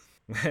Libs.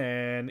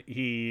 And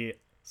he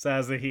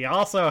says that he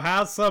also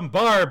has some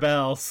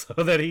barbells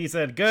so that he's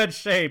in good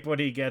shape when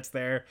he gets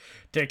there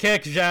to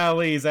kick Zhao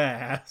Li's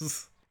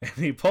ass. And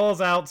he pulls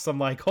out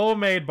some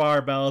homemade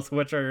barbells,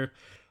 which are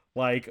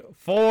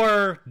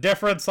 4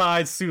 different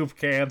size soup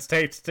cans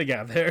taped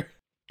together.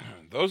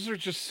 Those are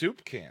just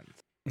soup cans.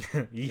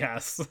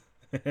 Yes.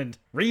 And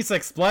Reese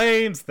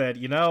explains that,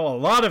 a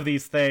lot of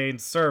these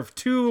things serve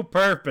 2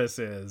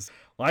 purposes.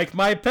 Like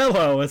my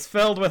pillow is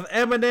filled with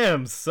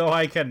M&Ms so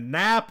I can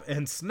nap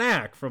and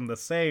snack from the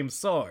same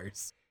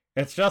source.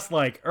 It's just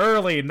like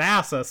early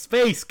NASA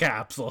space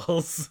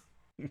capsules.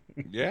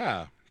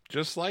 Yeah,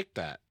 just like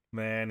that.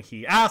 Then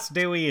he asks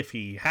Dewey if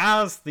he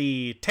has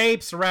the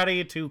tapes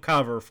ready to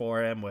cover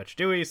for him, which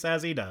Dewey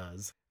says he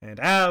does. And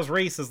as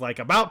Reese is like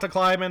about to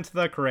climb into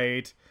the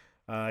crate,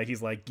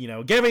 he's like,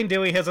 giving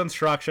Dewey his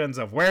instructions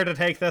of where to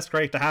take this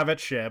crate to have it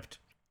shipped.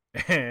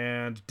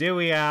 And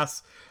Dewey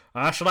asks,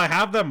 should I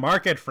have them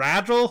mark it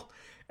fragile?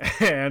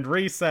 And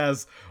Reese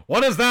says,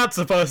 what is that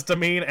supposed to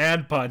mean?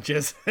 And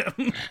punches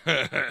him.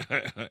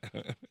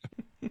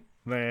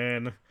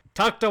 Then,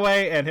 tucked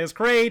away in his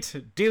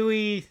crate,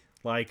 Dewey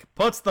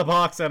puts the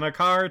box in a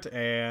cart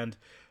and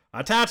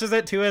attaches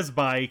it to his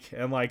bike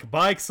and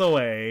bikes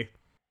away.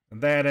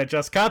 And then it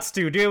just cuts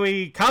to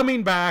Dewey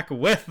coming back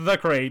with the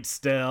crate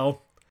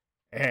still.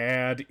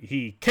 And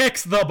he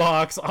kicks the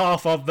box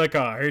off of the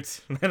cart.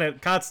 Then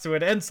it cuts to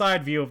an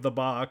inside view of the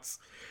box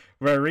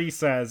where Reese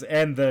says,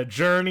 and the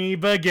journey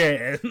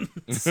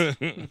begins.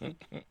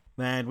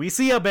 Then we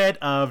see a bit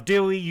of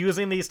Dewey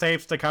using these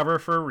tapes to cover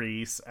for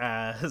Reese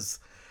as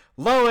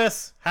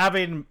Lois,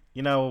 having,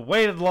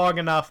 waited long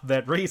enough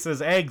that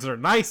Reese's eggs are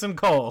nice and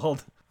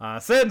cold,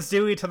 sends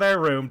Dewey to their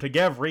room to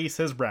give Reese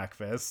his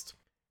breakfast.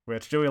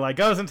 Which Dewey,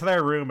 goes into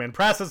their room and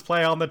presses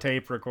play on the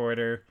tape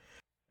recorder.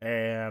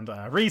 And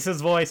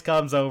Reese's voice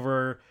comes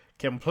over,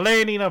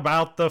 complaining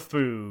about the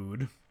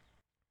food.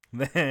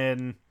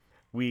 Then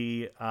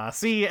we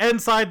see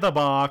inside the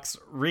box,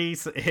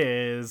 Reese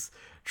is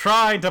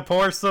trying to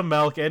pour some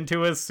milk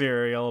into his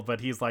cereal, but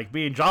he's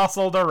being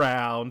jostled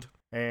around.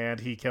 And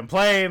he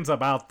complains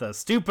about the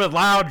stupid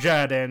loud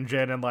jet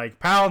engine and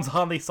pounds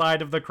on the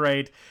side of the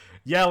crate,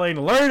 yelling,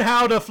 learn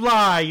how to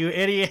fly, you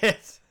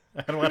idiot!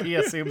 And what he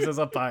assumes is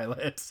a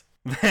pilot.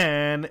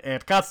 Then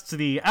it cuts to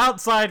the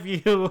outside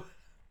view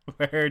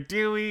where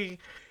Dewey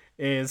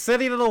is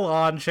sitting in a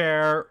lawn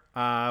chair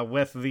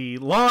with the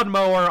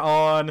lawnmower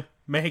on,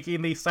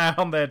 making the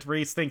sound that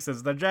Reese thinks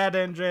is the jet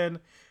engine,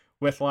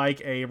 with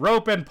a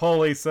rope and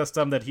pulley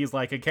system that he's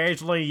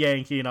occasionally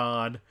yanking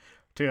on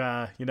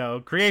to,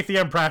 create the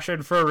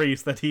impression for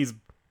Reese that he's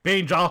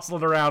being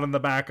jostled around in the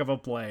back of a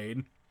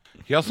plane.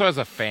 He also has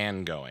a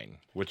fan going,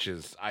 which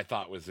I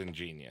thought was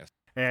ingenious.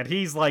 And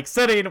he's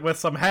sitting with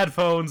some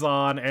headphones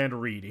on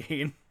and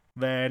reading.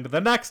 Then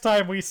the next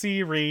time we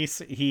see Reese,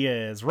 he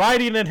is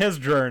writing in his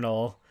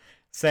journal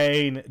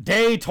saying,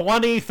 day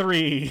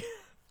 23.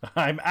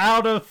 I'm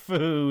out of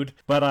food,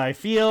 but I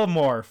feel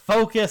more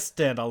focused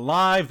and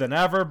alive than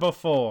ever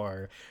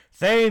before.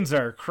 Things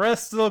are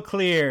crystal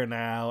clear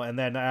now. And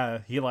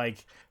then he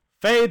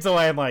fades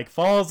away and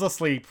falls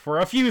asleep for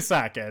a few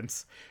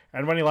seconds.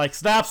 And when he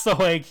snaps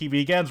awake, he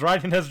begins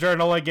writing his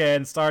journal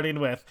again, starting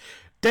with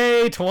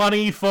day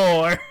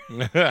 24.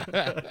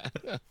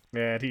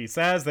 And he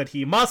says that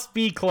he must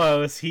be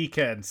close. He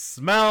can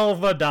smell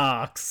the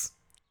docks.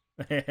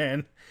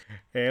 And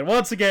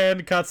once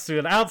again, cuts to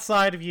an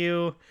outside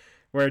view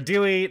where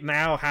Dewey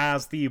now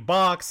has the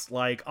box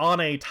on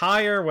a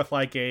tire with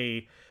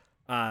a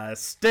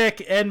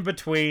stick in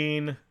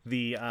between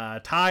the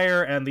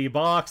tire and the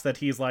box that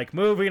he's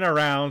moving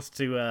around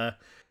to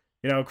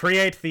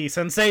create the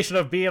sensation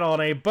of being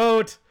on a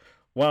boat,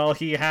 while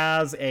he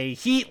has a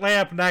heat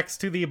lamp next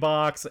to the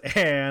box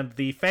and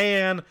the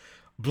fan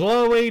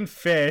blowing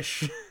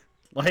fish,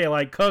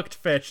 cooked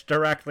fish,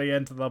 directly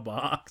into the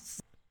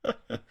box.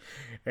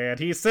 And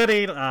he's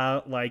sitting,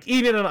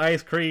 eating an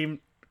ice cream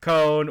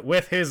cone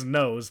with his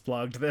nose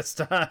plugged this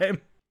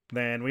time.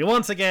 Then we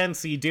once again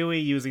see Dewey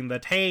using the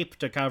tape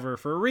to cover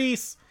for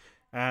Reese,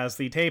 as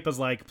the tape is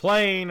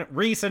playing.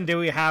 Reese and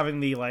Dewey having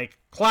the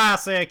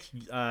classic,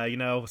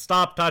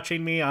 stop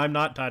touching me, I'm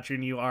not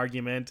touching you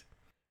argument.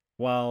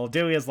 While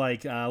Dewey is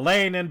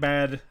laying in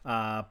bed,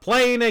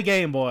 playing a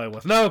Game Boy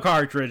with no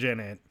cartridge in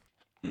it.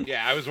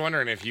 Yeah, I was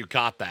wondering if you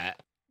caught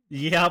that.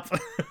 Yep.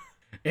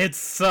 It's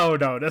so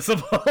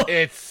noticeable.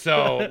 It's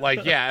so,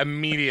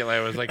 immediately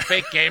I was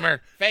fake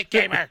gamer, fake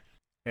gamer.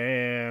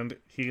 And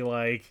he,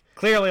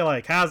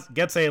 clearly,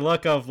 gets a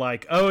look of,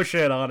 oh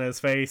shit on his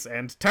face,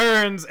 and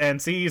turns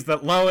and sees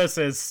that Lois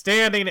is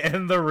standing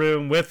in the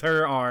room with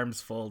her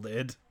arms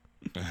folded.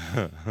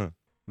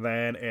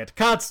 Then it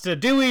cuts to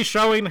Dewey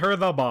showing her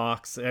the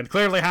box, and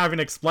clearly having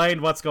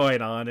explained what's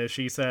going on, as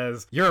she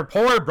says, your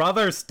poor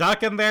brother's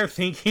stuck in there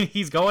thinking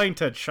he's going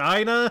to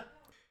China?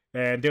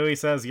 And Dewey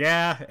says,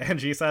 yeah, and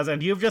she says,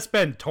 and you've just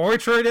been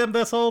torturing him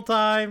this whole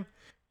time?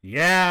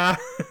 Yeah.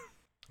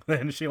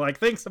 Then she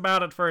thinks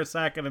about it for a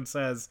second and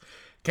says,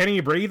 can he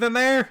breathe in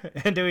there?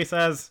 And Dewey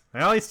says,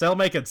 well, he's still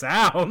making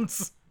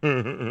sounds.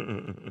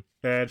 And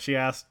she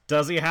asks,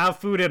 does he have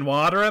food and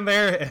water in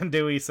there? And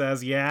Dewey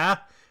says, yeah.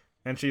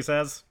 And she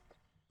says,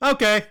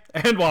 okay,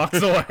 and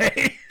walks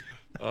away.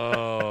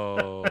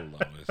 Oh,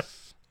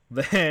 Lois.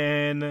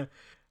 Then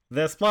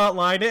this plot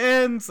line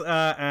ends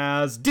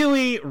as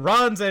Dewey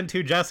runs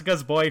into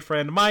Jessica's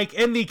boyfriend Mike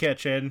in the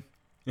kitchen,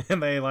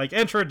 and they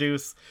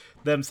introduce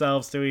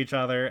themselves to each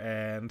other,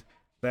 and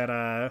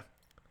then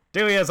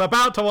Dewey is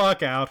about to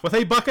walk out with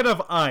a bucket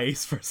of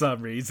ice for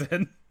some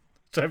reason.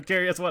 Which I'm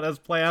curious what his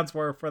plans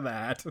were for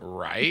that.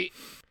 Right?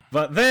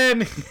 But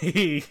then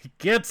he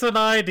gets an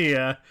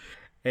idea,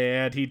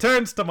 and he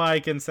turns to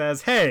Mike and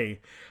says, hey,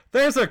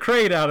 There's a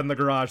crate out in the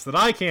garage that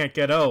I can't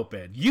get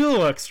open. You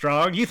look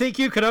strong. You think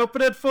you could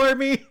open it for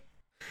me?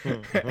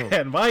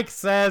 And Mike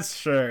says,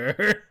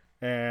 sure.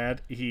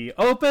 And he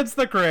opens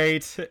the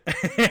crate,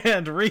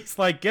 and Reese,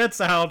 like,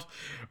 gets out,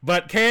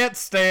 but can't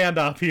stand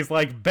up. He's,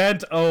 like,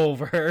 bent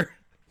over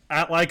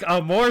at, like,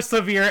 a more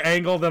severe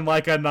angle than,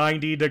 like, a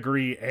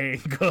 90-degree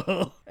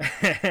angle.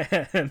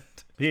 And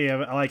he,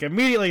 like,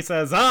 immediately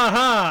says,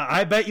 aha,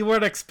 I bet you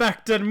weren't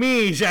expecting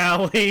me,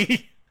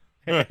 Jolly.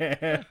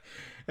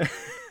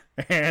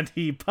 And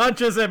he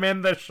punches him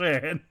in the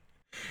shin.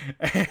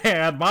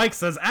 And Mike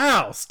says,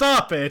 ow,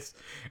 stop it.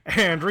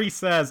 And Reese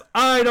says,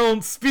 I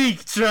don't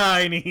speak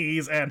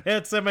Chinese, and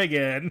hits him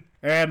again.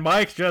 And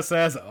Mike just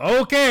says,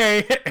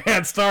 okay,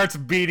 and starts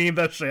beating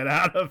the shit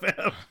out of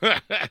him.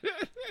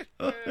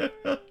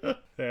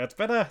 It's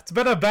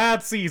been a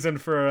bad season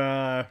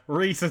for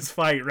Reese's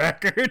fight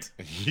record.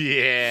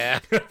 Yeah.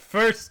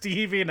 First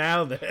Stevie,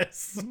 now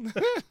this.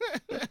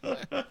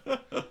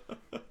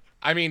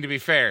 I mean, to be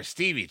fair,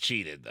 Stevie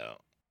cheated,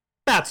 though.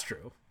 That's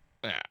true.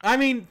 Yeah. I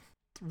mean,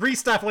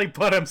 Reese definitely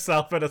put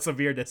himself at a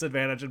severe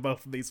disadvantage in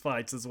both of these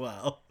fights as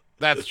well.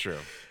 That's true.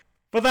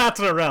 But that's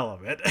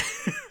irrelevant.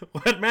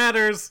 What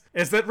matters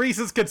is that Reese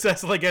is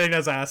consistently getting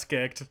his ass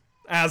kicked,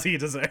 as he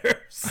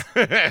deserves.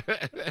 And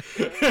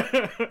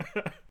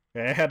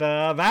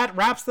that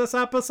wraps this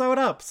episode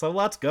up, so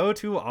let's go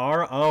to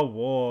our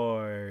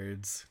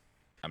awards.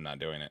 I'm not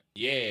doing it.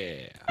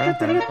 Yeah.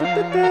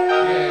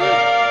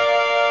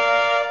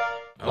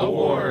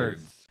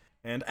 Awards.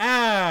 And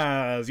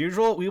as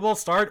usual, we will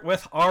start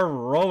with our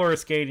Roller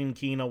Skating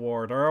Keen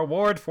Award, our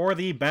award for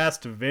the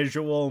best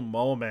visual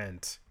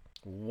moment.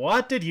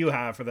 What did you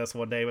have for this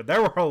one, David?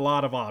 There were a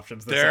lot of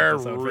options this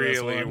episode for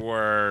this one. There really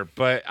were,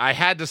 but I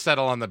had to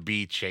settle on the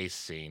bee chase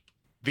scene.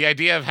 The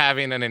idea of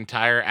having an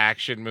entire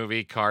action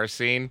movie car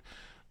scene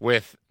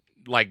with,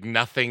 like,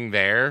 nothing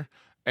there,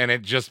 and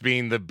it just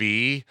being the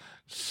bee,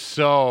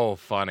 so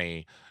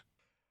funny.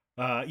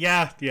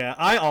 Yeah,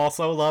 I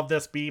also love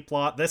this bee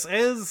plot. This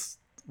is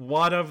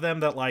one of them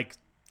that, like,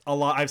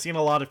 I've seen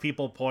a lot of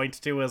people point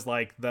to as,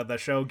 like, the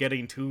show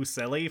getting too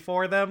silly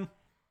for them.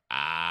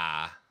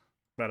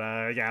 But,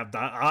 yeah,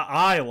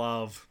 I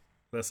love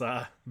this,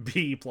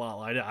 bee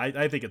plotline.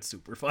 I think it's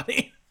super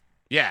funny.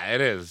 Yeah,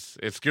 it is.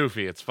 It's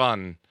goofy. It's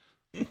fun.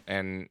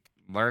 And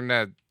learn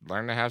to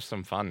have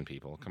some fun,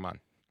 people. Come on.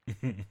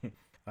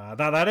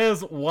 That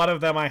is one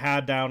of them I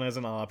had down as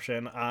an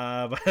option.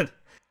 But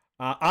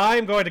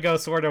I'm going to go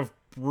sort of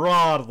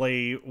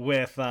broadly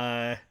with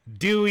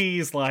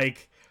Dewey's,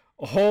 like,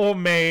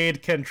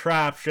 homemade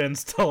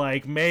contraptions to,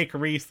 like, make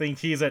Reese think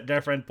he's at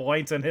different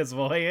points in his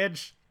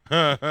voyage.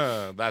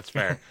 That's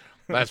fair.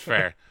 That's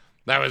fair.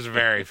 That was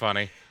very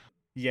funny.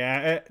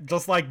 Yeah,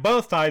 just like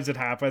both times it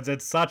happens,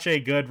 it's such a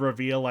good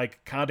reveal,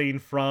 like cutting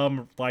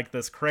from like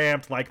this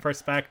cramped like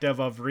perspective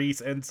of Reese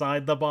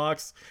inside the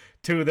box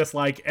to this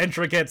like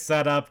intricate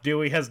setup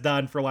Dewey has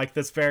done for like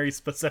this very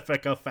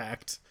specific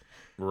effect.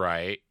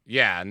 Right.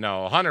 Yeah,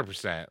 no,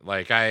 100%.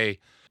 Like I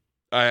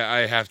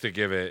have to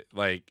give it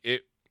like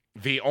it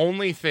the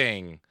only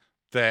thing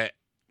that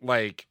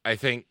like I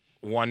think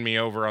won me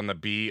over on the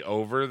B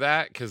over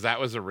that, cuz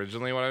that was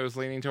originally what I was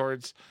leaning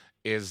towards,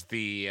 is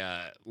the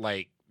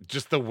like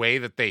just the way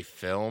that they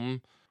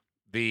film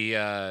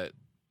the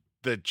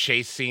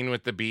chase scene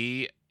with the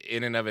bee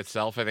in and of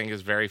itself, I think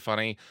is very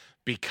funny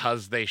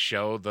because they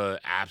show the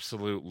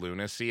absolute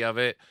lunacy of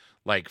it.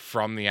 Like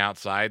from the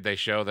outside, they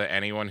show that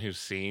anyone who's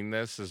seeing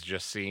this is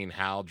just seeing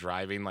Hal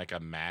driving like a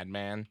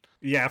madman.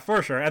 Yeah,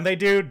 for sure. And they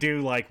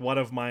do like one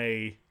of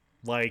my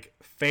like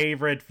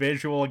favorite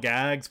visual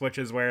gags, which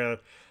is where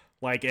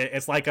like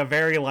it's like a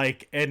very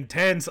like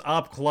intense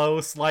up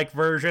close like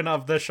version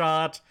of the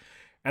shot,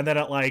 and then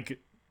it like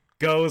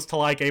goes to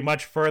like a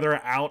much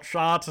further out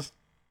shot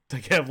to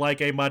give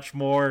like a much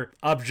more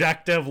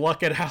objective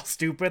look at how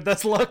stupid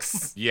this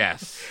looks.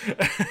 Yes.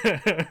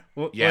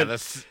 Yeah,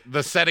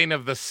 the setting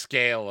of the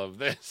scale of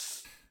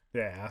this.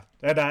 Yeah,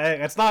 and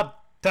it's not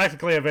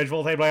technically a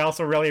visual thing, but I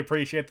also really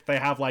appreciate that they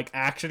have like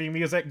action-y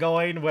music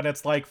going when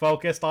it's like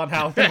focused on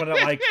how when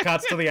it like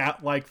cuts to the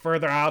out, like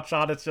further out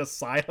shot, it's just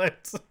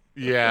silent.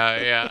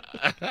 Yeah.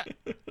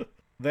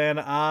 Then,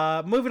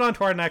 moving on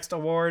to our next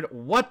award,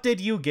 what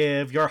did you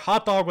give your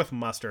hot dog with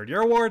mustard?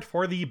 Your award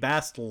for the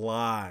best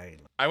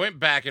line. I went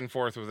back and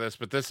forth with this,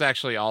 but this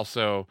actually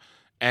also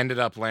ended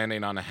up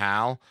landing on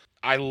Hal.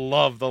 I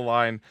love the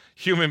line,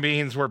 human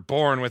beings were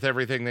born with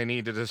everything they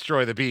need to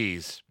destroy the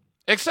bees.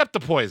 Except the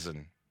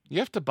poison. You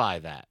have to buy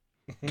that.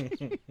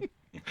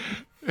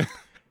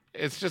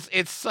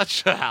 It's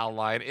such a Hal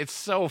line. It's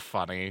so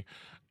funny.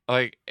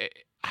 Like,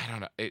 I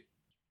don't know.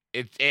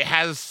 It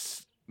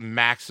has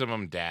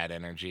maximum dad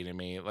energy to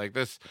me. Like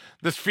this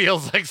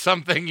feels like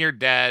something your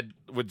dad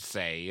would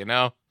say, you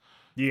know?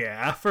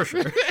 Yeah, for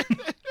sure.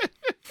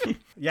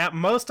 Yeah,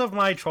 most of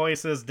my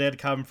choices did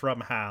come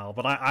from Hal,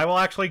 but I will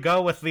actually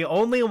go with the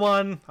only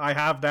one I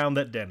have down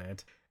that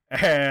didn't.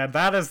 And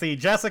that is the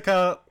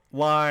Jessica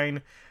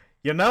line.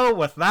 You know,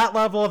 with that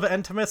level of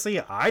intimacy,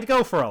 I'd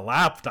go for a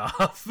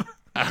laptop.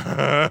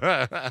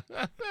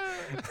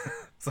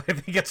 So I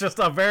think it's just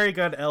a very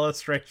good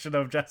illustration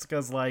of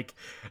Jessica's, like,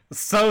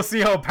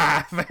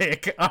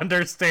 sociopathic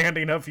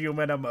understanding of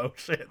human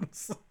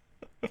emotions.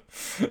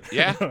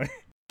 Yeah,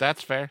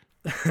 that's fair.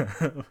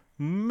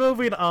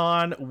 Moving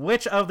on,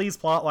 which of these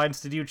plot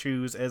lines did you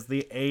choose as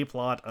the A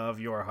plot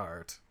of your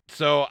heart?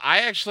 So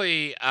I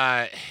actually,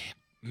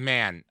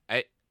 man,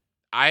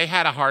 I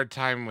had a hard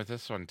time with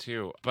this one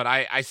too, but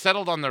I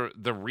settled on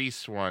the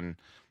Reese one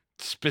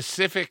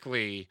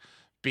specifically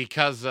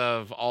because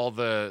of all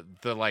the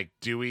like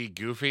Dewey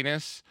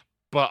goofiness,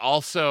 but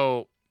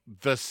also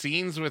the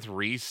scenes with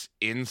Reese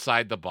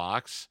inside the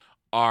box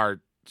are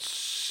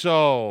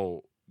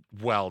so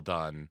well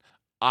done.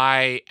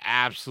 I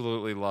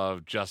absolutely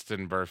love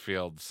Justin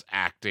Burfield's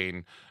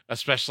acting,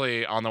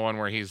 especially on the one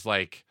where he's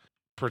like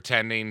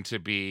pretending to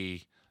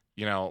be,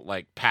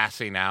 like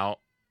passing out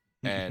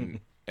and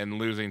and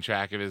losing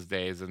track of his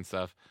days and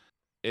stuff.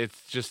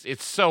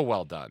 It's so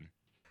well done.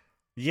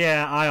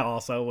 Yeah, I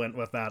also went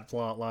with that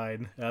plot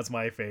line as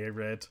my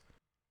favorite.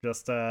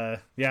 Just,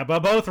 yeah,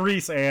 but both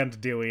Reese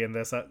and Dewey in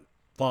this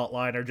plot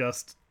line are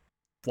just,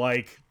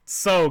 like,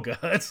 so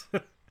good.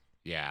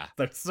 Yeah.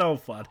 They're so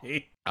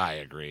funny. I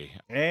agree.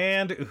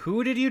 And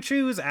who did you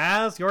choose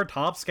as your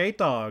top skate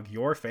dog,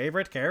 your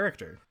favorite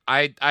character?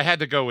 I had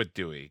to go with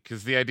Dewey,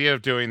 because the idea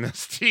of doing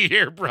this to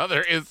your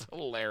brother is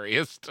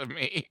hilarious to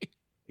me.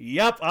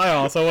 Yep, I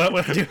also went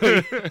with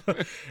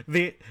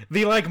Dewey.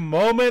 the like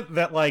moment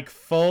that like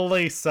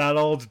fully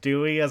settled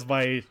Dewey as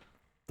my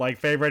like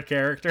favorite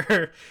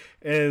character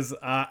is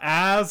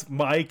as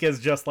Mike is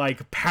just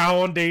like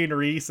pounding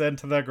Reese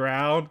into the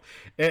ground.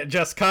 It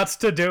just cuts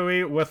to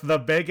Dewey with the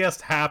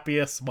biggest,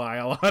 happiest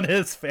smile on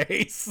his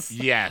face.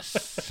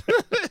 Yes.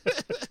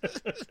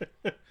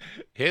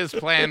 His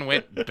plan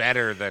went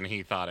better than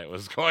he thought it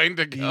was going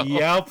to go.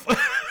 Yep.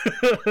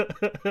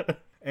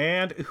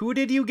 And who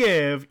did you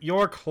give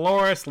your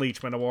Cloris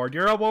Leachman Award,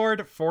 your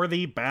award for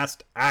the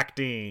best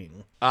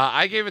acting?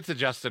 I gave it to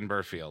Justin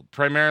Burfield,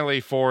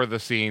 primarily for the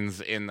scenes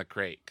in the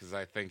crate, because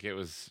I think it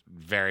was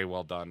very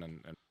well done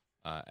and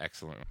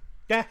excellent.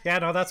 Yeah,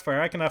 no, that's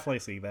fair. I can definitely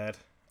see that.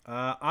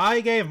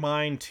 I gave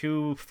mine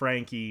to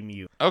Frankie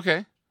Mute.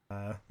 Okay.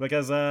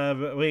 Because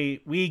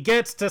we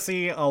get to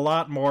see a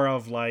lot more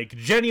of like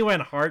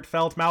genuine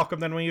heartfelt Malcolm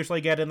than we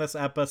usually get in this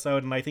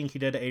episode, and I think he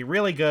did a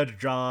really good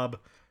job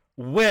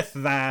with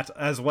that,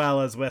 as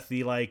well as with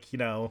the like,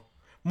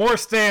 more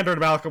standard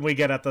Malcolm we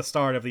get at the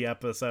start of the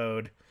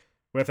episode,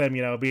 with him,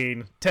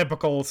 being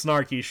typical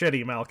snarky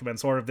shitty Malcolm, and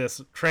sort of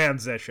this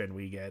transition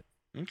we get.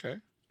 Okay.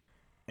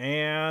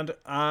 And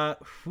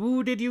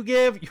who did you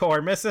give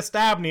your Mrs.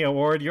 Dabney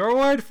Award, your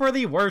award for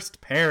the worst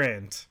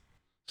parent?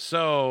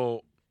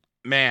 So,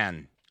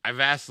 man, I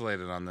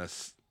vacillated on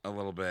this a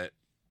little bit,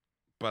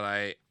 but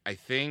I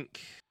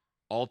think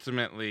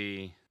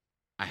ultimately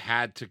I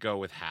had to go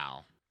with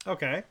Hal.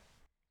 Okay.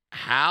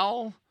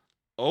 Hal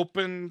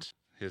opened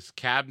his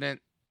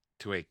cabinet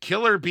to a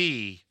killer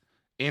bee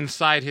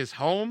inside his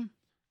home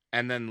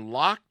and then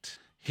locked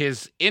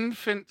his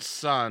infant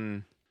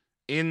son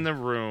in the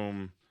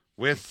room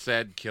with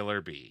said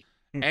killer bee.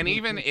 And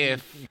even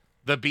if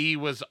the bee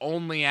was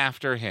only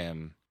after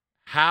him,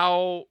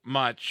 how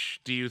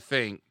much do you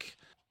think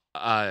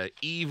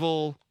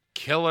evil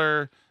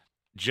killer,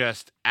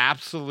 just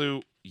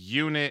absolute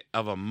unit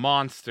of a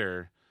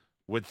monster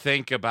would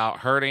think about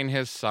hurting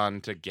his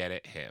son to get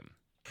at him?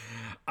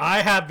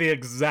 I had the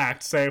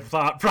exact same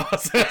thought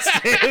process.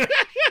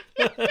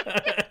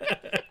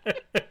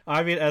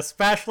 I mean,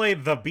 especially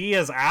the bee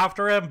is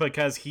after him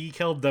because he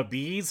killed the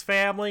bee's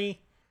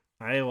family.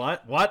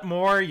 What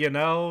more,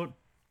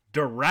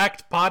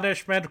 direct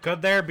punishment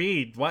could there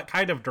be? What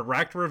kind of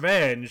direct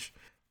revenge,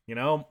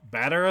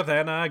 better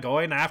than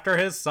going after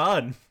his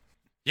son?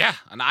 Yeah,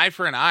 an eye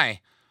for an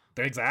eye.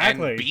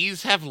 Exactly. And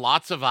bees have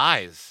lots of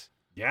eyes.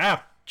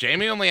 Yeah.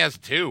 Jamie only has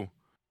 2.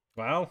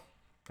 Well,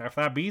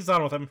 after that bee's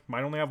on with him,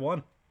 might only have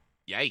 1.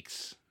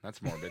 Yikes.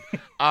 That's morbid.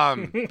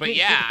 But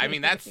yeah, I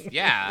mean, that's,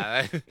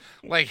 yeah.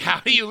 Like, how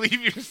do you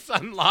leave your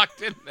son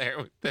locked in there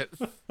with this?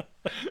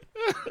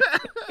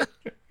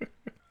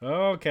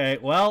 Okay,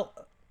 well,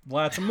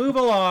 let's move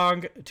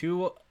along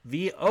to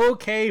the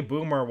OK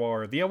Boomer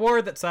Award, the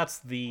award that sets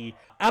the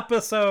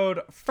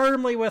episode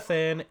firmly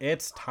within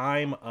its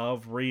time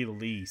of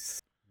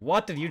release.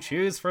 What did you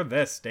choose for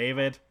this,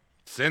 David?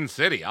 Sin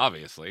City,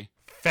 obviously.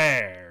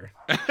 Fair.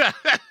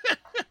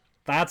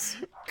 That's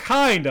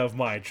kind of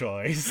my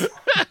choice.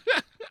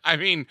 I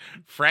mean,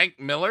 Frank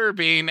Miller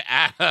being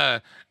at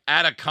a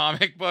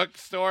comic book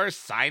store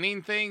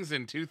signing things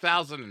in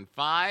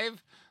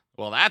 2005?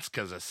 Well, that's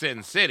because of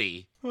Sin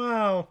City.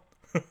 Well,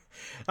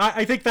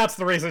 I think that's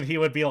the reason he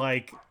would be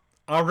like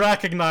a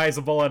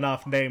recognizable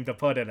enough name to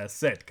put in a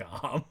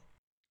sitcom.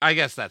 I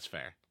guess that's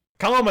fair.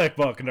 Comic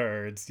book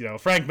nerds,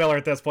 Frank Miller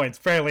at this point is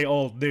fairly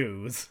old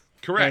news.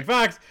 Correct. In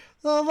fact,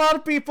 a lot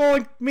of people,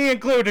 me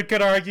included,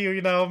 could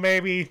argue,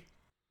 maybe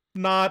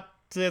not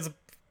his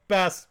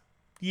best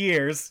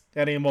years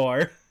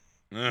anymore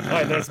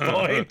by this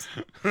point.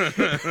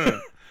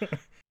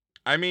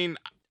 I mean,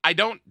 I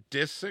don't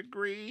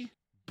disagree,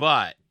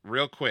 but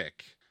real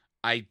quick,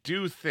 I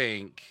do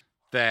think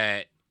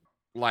that,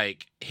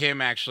 like,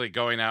 him actually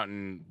going out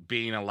and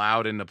being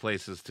allowed into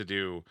places to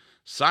do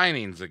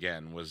signings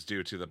again was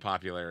due to the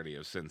popularity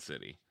of Sin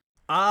City.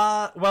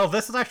 Well,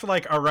 this is actually,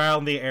 like,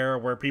 around the era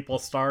where people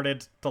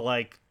started to,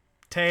 like,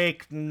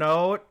 take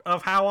note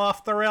of how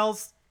off the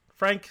rails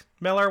Frank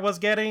Miller was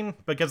getting,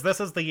 because this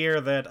is the year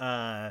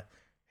that,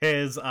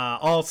 his,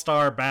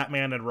 All-Star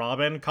Batman and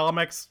Robin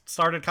comics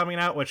started coming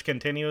out, which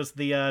continues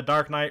the,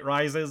 Dark Knight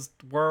Rises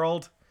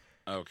world.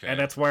 Okay. And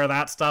it's where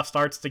that stuff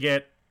starts to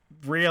get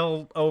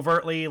real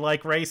overtly,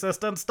 like,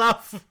 racist and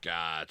stuff.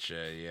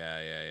 Gotcha.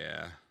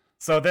 Yeah.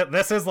 So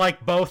this is,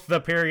 like, both the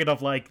period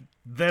of, like,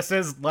 this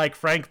is, like,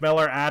 Frank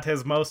Miller at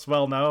his most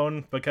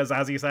well-known, because,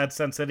 as you said,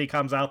 Sin City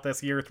comes out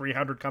this year,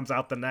 300 comes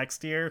out the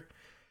next year.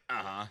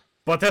 Uh-huh.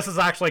 But this is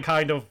actually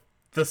kind of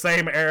the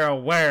same era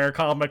where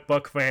comic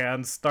book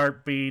fans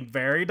start being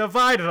very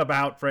divided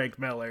about Frank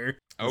Miller.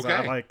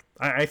 Okay.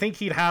 I think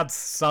he'd had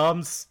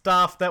some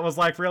stuff that was,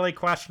 like, really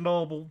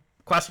questionable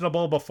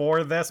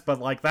before this, but,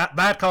 like,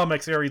 that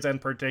comic series in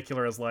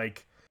particular is,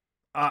 like,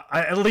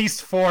 at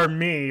least for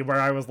me, where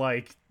I was,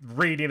 like,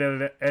 reading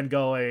it and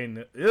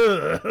going,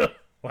 ugh,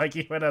 like,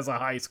 even as a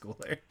high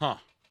schooler. Huh.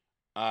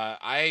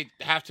 I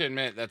have to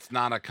admit, that's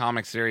not a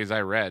comic series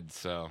I read,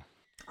 so...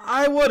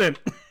 I wouldn't.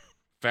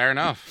 Fair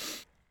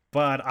enough.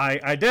 But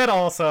I did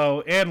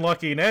also, in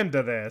looking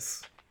into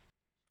this,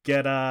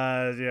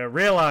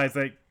 realize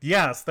that,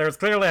 yes, there's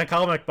clearly a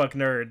comic book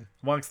nerd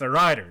amongst the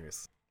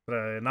writers.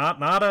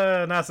 Not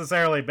a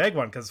necessarily big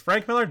one, because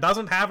Frank Miller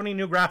doesn't have any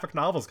new graphic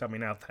novels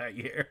coming out that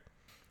year.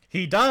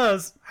 He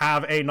does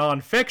have a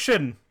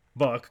non-fiction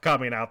book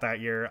coming out that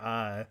year,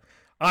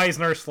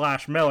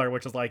 Eisner/Miller,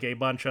 which is like a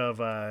bunch of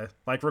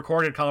like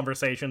recorded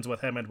conversations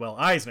with him and Will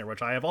Eisner,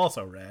 which I have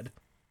also read.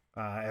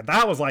 And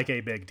that was like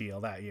a big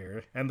deal that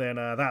year. And then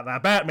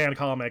that Batman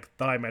comic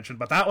that I mentioned,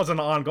 but that was an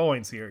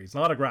ongoing series,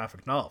 not a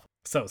graphic novel.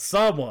 So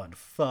someone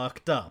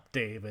fucked up,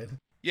 David.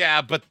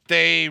 Yeah, but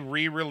they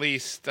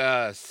re-released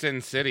Sin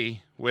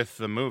City with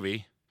the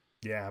movie.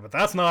 Yeah, but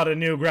that's not a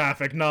new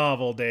graphic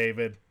novel,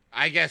 David.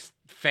 I guess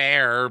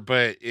fair,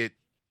 but it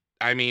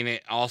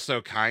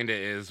also kind of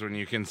is when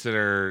you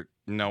consider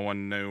no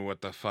one knew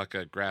what the fuck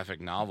a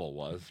graphic novel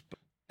was.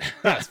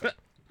 That's fair.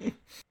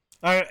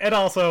 It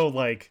also,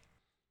 like,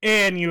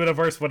 in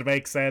universe would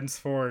make sense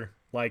for,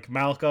 like,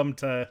 Malcolm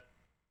to,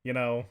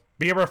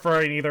 be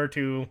referring either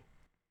to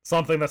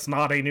something that's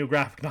not a new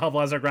graphic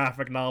novel as a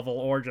graphic novel,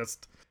 or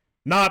just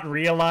not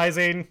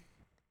realizing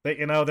that,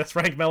 this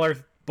Frank Miller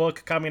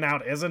book coming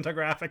out isn't a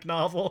graphic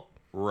novel.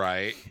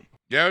 Right.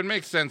 Yeah, it would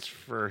make sense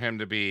for him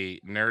to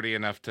be nerdy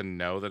enough to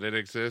know that it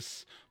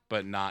exists,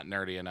 but not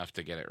nerdy enough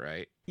to get it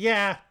right.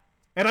 Yeah.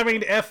 And I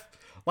mean, if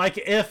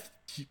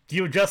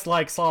you just,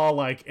 like, saw,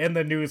 like, in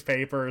the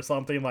newspaper or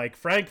something, like,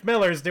 Frank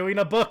Miller's doing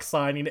a book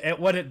signing, it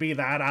wouldn't be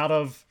that out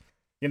of,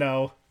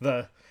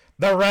 the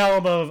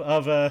realm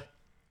of a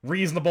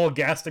reasonable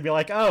guess to be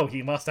like, oh,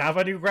 he must have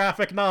a new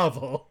graphic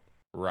novel.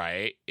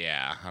 Right.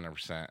 Yeah,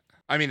 100%.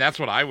 I mean, that's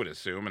what I would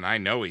assume, and I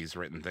know he's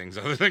written things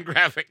other than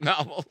graphic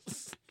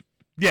novels.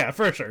 Yeah,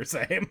 for sure,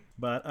 same.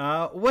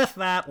 But with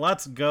that,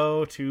 let's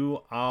go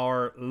to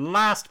our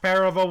last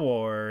pair of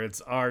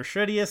awards, our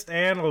shittiest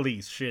and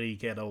least shitty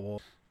kid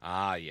award.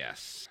 Ah,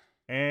 yes.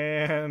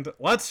 And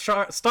let's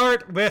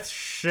start with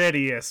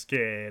shittiest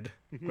kid,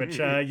 which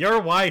your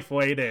wife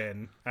weighed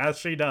in, as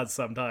she does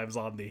sometimes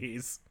on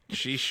these.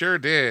 She sure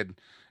did,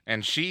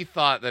 and she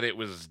thought that it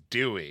was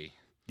Dewey.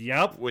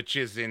 Yep. Which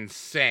is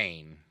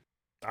insane.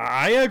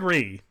 I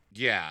agree.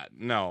 Yeah,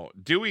 no,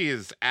 Dewey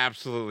is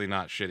absolutely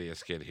not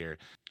shittiest kid here.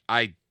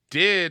 I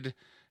did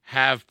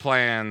have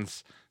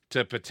plans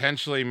to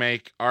potentially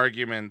make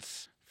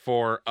arguments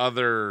for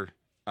other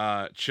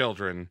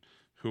children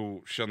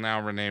who shall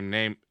now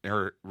remain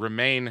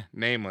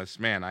nameless.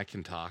 Man, I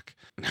can talk.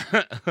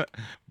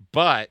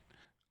 But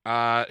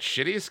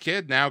shittiest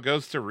kid now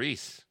goes to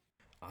Reese.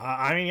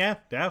 I mean, yeah.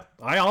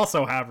 I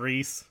also have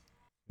Reese.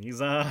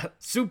 He's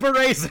super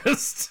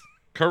racist.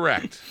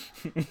 Correct.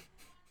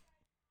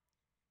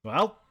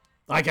 Well,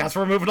 I guess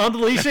we're moving on to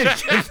least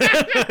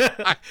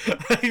shitty.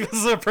 This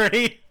is a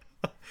pretty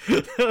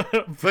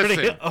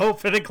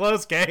open and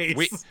close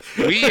case.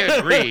 We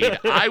agreed.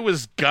 I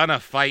was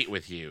gonna fight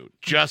with you,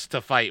 just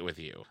to fight with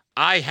you.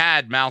 I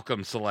had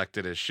Malcolm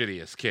selected as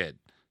shittiest kid,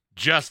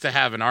 just to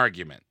have an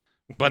argument.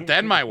 But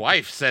then my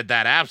wife said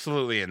that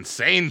absolutely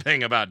insane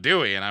thing about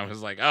Dewey, and I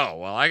was like, oh,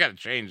 well, I gotta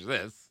change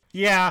this.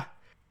 Yeah.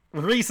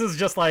 Reese is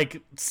just,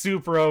 like,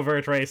 super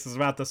overt racist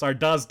about this art,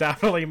 does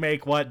definitely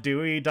make what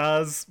Dewey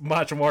does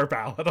much more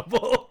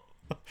palatable.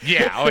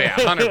 Yeah, oh yeah,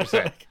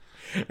 100%.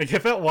 Like,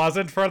 if it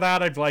wasn't for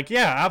that, I'd be like,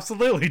 yeah,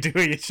 absolutely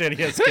Dewey is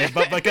shittiest kid.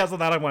 But because of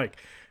that, I'm like,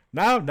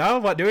 no,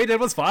 what Dewey did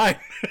was fine.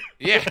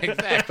 Yeah,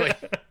 exactly.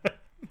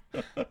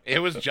 It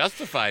was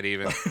justified,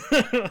 even.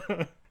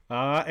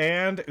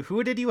 And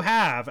who did you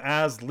have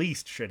as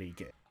least shitty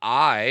kid?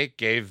 I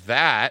gave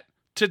that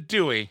to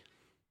Dewey.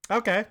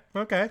 Okay.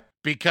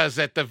 Because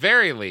at the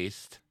very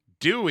least,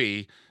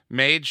 Dewey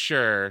made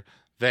sure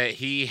that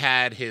he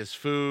had his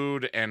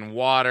food and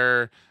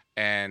water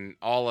and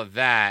all of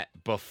that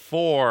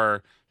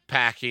before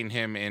packing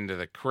him into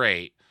the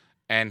crate.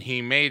 And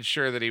he made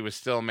sure that he was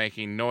still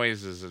making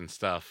noises and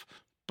stuff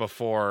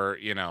before,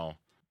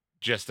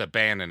 just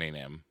abandoning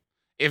him.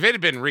 If it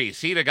had been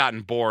Reese, he'd have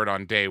gotten bored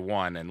on day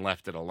one and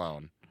left it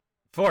alone.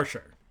 For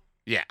sure.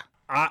 Yeah.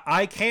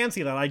 I can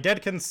see that. I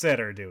did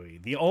consider Dewey.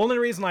 The only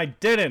reason I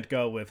didn't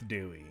go with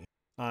Dewey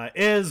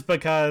is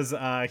because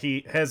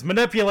his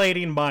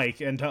manipulating Mike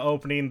into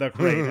opening the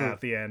crate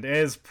at the end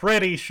is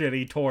pretty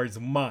shitty towards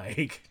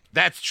Mike.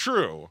 That's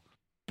true.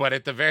 But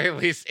at the very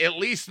least, at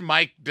least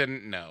Mike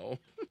didn't know.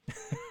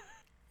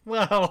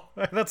 Well,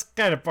 that's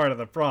kind of part of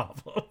the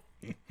problem.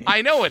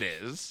 I know it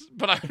is,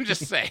 but I'm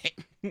just saying.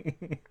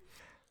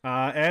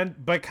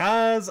 And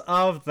because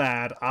of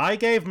that, I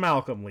gave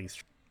Malcolm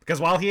least. Because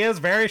while he is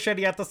very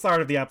shitty at the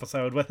start of the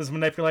episode with his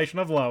manipulation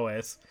of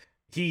Lois,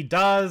 he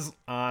does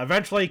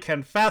eventually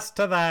confess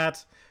to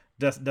that,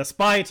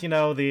 despite,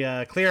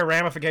 the clear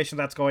ramification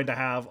that's going to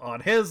have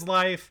on his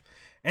life.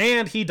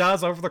 And he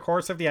does, over the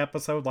course of the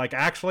episode,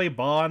 actually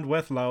bond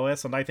with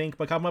Lois, and I think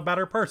become a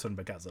better person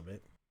because of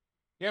it.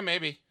 Yeah,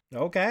 maybe.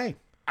 Okay.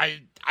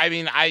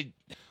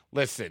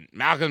 Listen,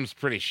 Malcolm's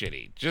pretty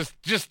shitty.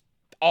 Just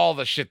all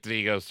the shit that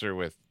he goes through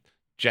with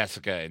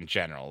Jessica in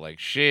general,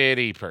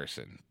 shitty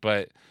person.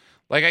 But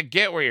I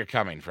get where you're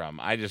coming from.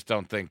 I just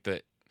don't think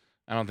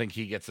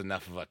he gets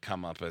enough of a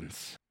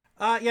comeuppance.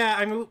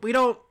 Yeah, we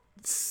don't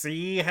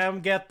see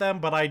him get them,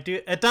 but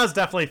it does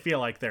definitely feel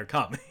like they're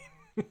coming.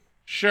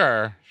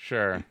 Sure.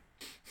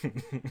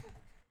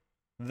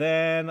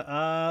 Then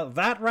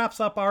that wraps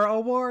up our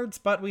awards,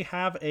 but we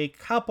have a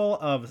couple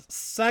of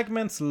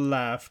segments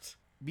left,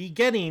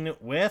 beginning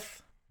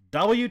with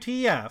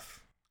WTF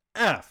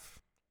F.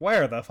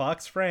 Where the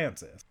fuck's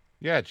Francis?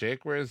 Yeah,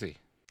 Jake, where is he?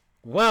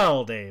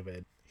 Well,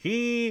 David,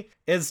 he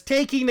is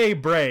taking a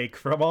break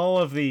from all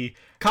of the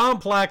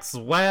complex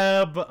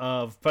web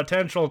of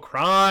potential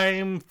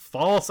crime,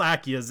 false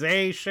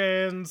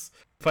accusations,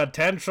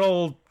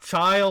 potential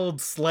child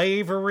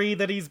slavery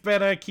that he's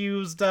been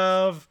accused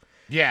of.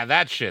 Yeah,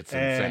 that shit's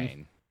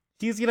insane.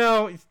 He's,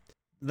 there's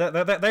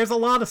a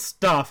lot of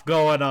stuff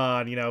going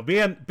on,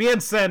 being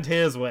sent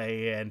his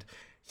way, and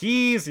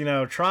he's,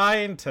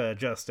 trying to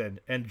just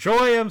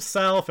enjoy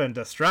himself and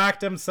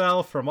distract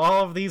himself from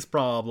all of these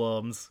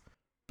problems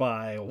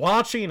by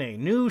watching a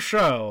new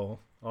show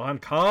on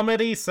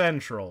Comedy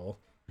Central.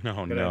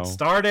 Oh, that no. had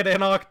started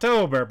in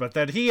October, but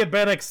that he had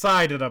been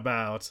excited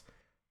about.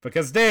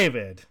 Because,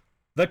 David,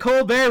 the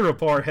Colbert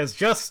Report has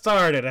just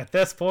started at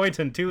this point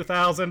in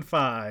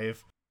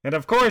 2005. And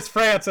of course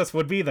Francis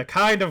would be the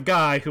kind of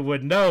guy who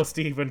would know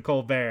Stephen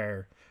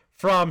Colbert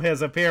from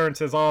his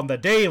appearances on The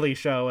Daily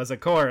Show as a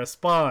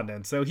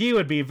correspondent. So he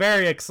would be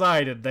very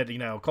excited that,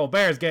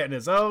 Colbert's getting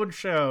his own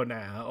show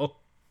now.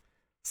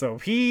 So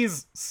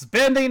he's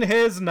spending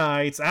his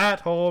nights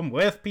at home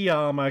with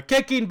Piyama,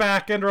 kicking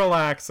back and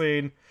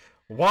relaxing,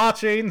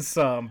 watching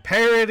some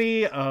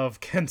parody of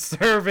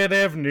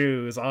conservative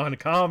news on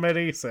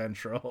Comedy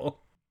Central.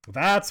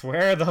 That's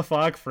where the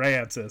fuck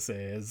Francis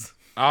is.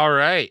 All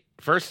right.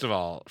 First of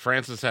all,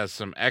 Francis has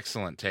some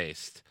excellent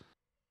taste.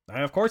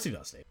 Of course he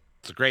does, Dave.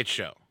 It's a great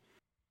show.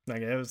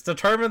 It was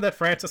determined that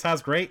Francis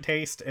has great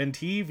taste in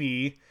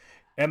TV,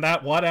 and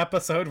that one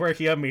episode where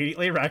he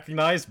immediately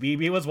recognized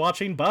BB was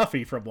watching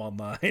Buffy from one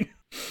line.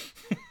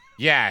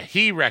 Yeah,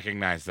 he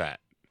recognized that.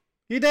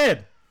 He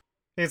did.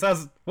 He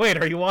says, "Wait,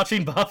 are you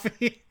watching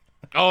Buffy?"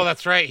 Oh,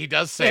 that's right. He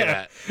does say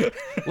that.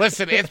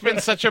 Listen, it's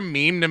been such a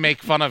meme to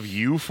make fun of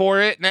you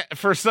for it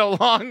for so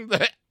long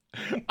that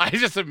I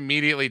just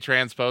immediately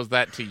transposed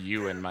that to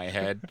you in my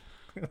head.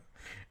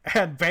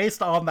 And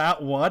based on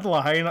that one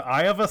line,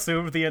 I have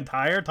assumed the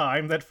entire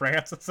time that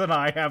Francis and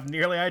I have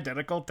nearly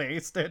identical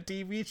taste in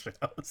TV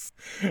shows.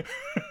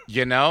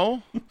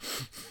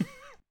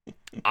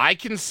 I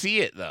can see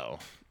it, though.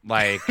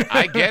 I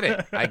get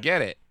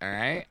it. All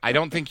right? I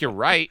don't think you're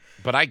right,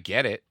 but I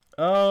get it.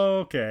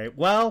 Okay,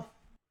 well,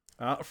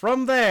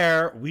 from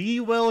there,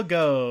 we will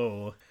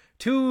go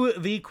to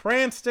the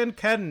Cranston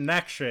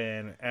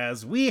Connection,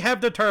 as we have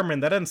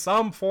determined that in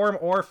some form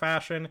or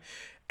fashion,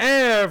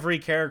 every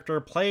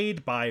character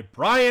played by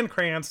Bryan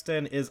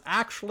Cranston is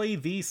actually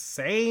the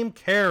same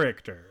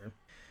character.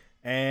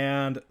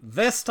 And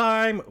this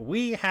time,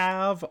 we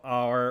have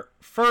our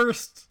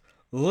first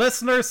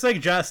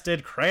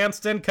listener-suggested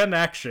Cranston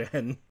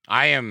Connection.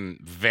 I am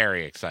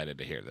very excited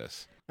to hear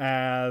this.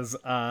 As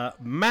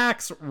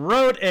Max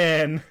wrote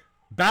in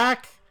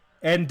back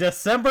in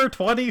December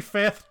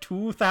 25th,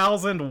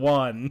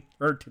 2021,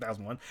 or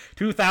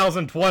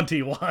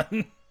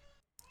 2021,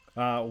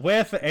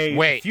 with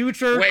a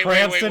future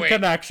Cranston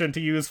connection to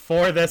use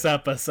for this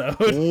episode.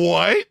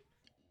 What?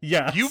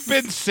 Yes. You've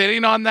been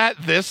sitting on that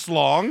this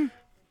long?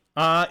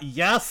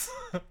 Yes,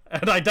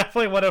 and I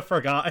definitely would have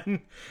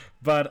forgotten,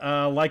 but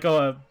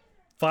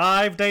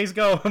 5 days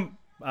ago,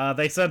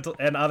 they sent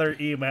another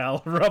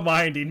email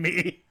reminding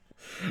me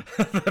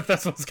that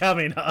this was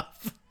coming up.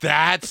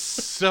 That's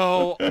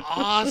so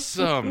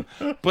awesome.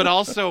 But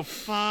also,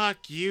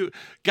 fuck you.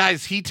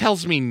 Guys, he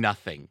tells me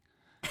nothing.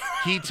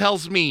 He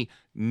tells me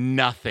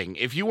nothing.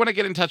 If you want to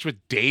get in touch with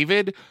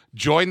David,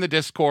 join the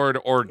Discord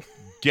or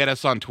get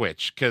us on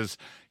Twitch, because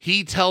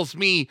he tells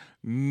me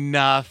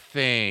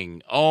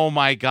nothing. Oh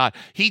my God.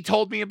 He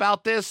told me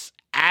about this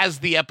as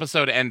the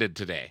episode ended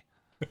today.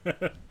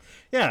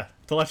 Yeah,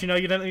 to let you know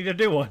you didn't need to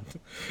do one.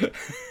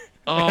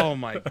 Oh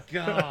my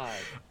God.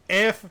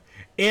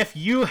 If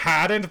you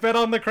hadn't been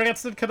on the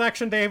Cranston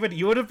connection, David,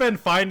 you would have been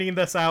finding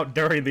this out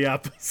during the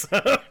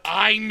episode.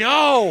 I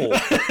know.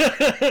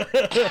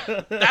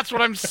 That's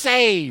what I'm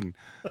saying.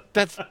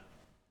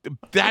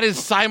 That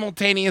is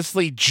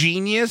simultaneously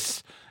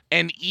genius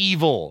and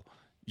evil.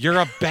 You're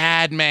a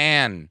bad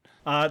man.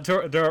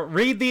 To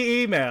read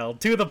the email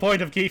to the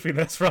point of keeping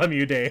this from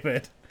you,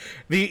 David.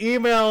 The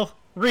email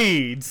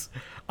reads,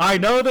 I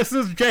know this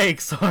is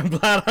Jake, so I'm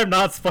glad I'm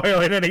not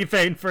spoiling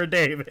anything for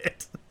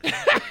David.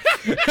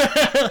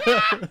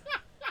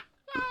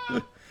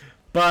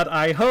 But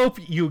I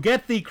hope you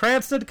get the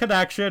Cranston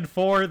connection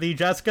for the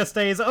Jessica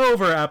Stays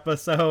Over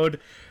episode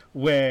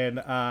when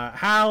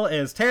Hal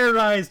is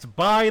terrorized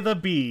by the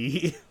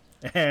bee.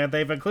 And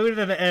they've included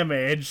an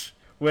image,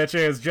 which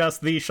is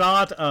just the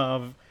shot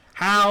of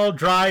Hal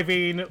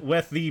driving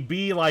with the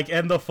bee like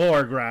in the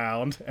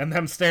foreground and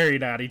them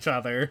staring at each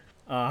other.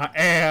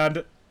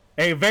 And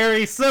a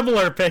very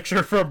similar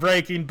picture from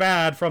Breaking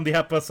Bad from the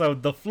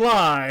episode The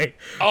Fly,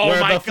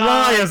 where the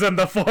fly is in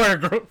the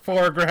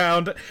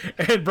foreground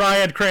and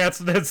Bryan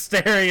Cranston is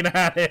staring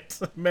at it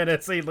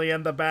menacingly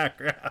in the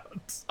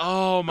background.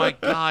 Oh my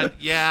God.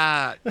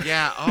 Yeah.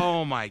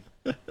 Oh my.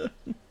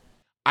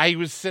 I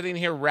was sitting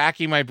here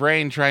racking my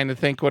brain trying to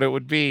think what it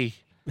would be.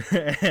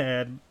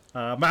 And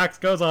Max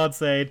goes on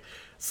saying,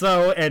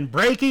 so in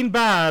Breaking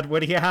Bad,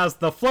 when he has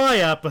the Fly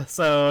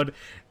episode,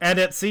 and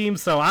it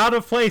seems so out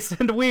of place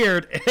and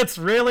weird, it's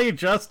really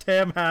just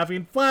him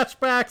having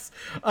flashbacks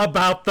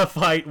about the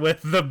fight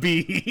with the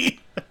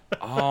bee.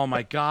 Oh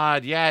my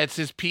God. Yeah, it's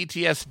his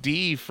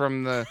PTSD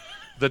from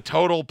the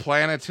total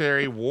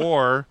planetary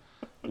war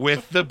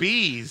with the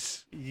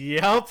bees.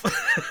 Yep.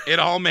 It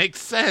all makes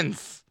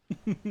sense.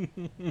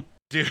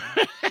 Dude.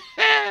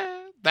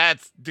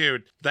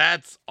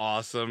 That's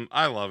awesome.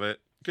 I love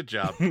it. Good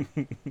job.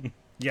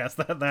 Yes,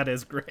 that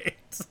is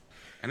great.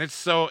 And it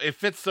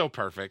fits so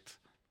perfect.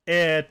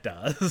 It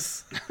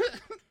does.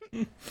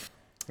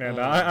 And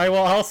I will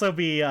also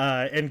be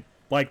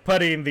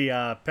putting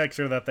the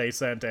picture that they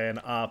sent in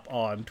up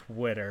on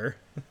Twitter,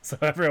 so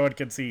everyone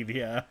can see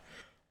the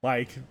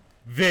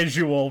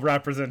visual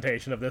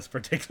representation of this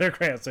particular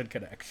Cranston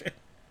connection.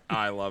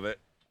 I love it.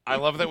 I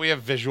love that we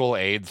have visual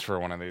aids for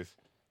one of these.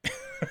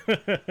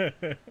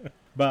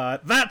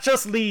 But that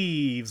just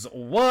leaves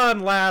one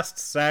last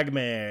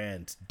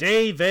segment,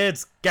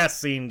 David's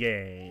guessing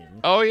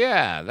game. Oh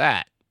yeah,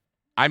 that.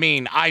 I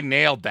mean, I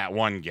nailed that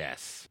one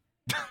guess.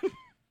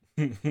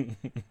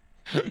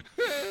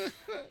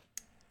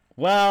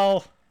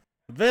 Well,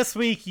 this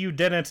week you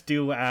didn't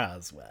do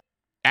as well.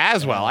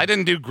 As well, I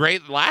didn't do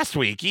great last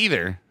week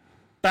either.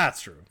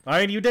 That's true.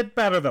 I mean, you did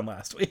better than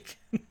last week.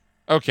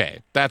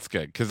 Okay, that's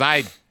good, because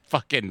I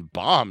fucking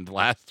bombed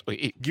last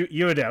week.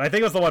 You did. I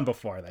think it was the one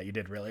before that you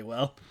did really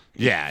well.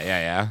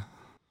 Yeah.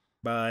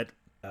 But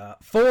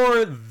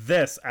for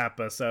this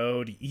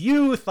episode,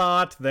 you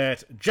thought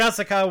that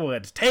Jessica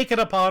would take it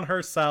upon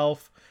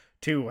herself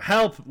to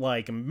help,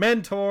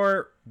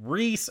 mentor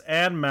Reese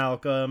and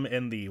Malcolm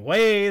in the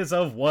ways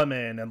of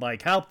women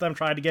and, help them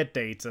try to get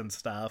dates and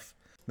stuff.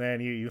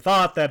 Then you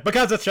thought that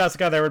because it's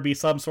Jessica, there would be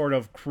some sort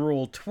of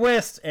cruel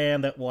twist,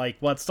 and that,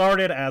 what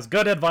started as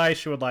good advice,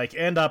 she would,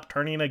 end up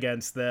turning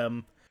against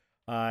them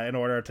in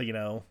order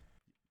to,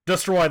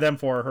 destroy them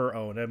for her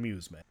own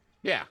amusement.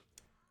 Yeah.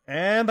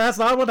 And that's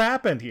not what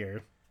happened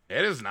here.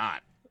 It is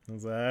not.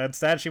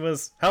 Instead, she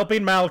was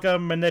helping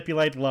Malcolm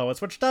manipulate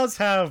Lois, which does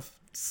have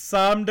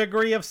some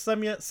degree of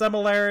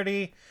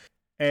similarity,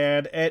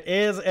 and it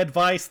is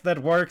advice that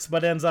works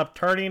but ends up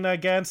turning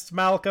against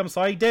Malcolm,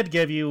 so I did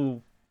give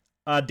you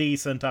a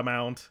decent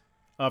amount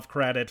of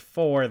credit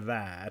for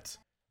that.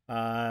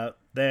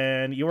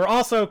 Then you were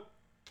also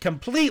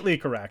completely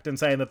correct in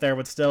saying that there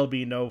would still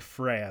be no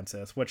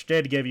Francis, which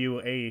did give you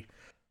a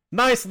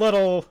nice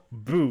little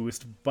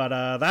boost, but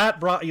that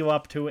brought you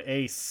up to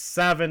a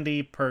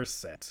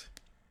 70%.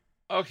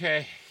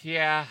 Okay,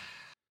 yeah.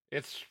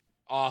 It's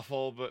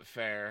awful, but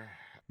fair.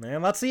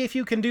 And let's see if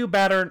you can do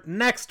better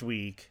next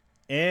week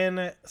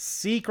in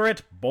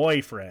Secret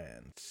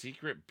Boyfriend.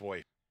 Secret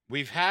Boy.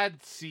 We've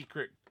had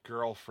Secret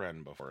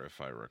Girlfriend before,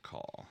 if I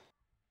recall.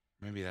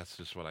 Maybe that's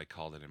just what I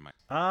called it in my...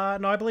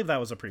 No, I believe that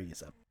was a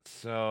previous episode.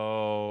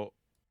 So,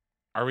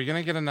 are we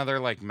gonna get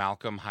another,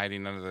 Malcolm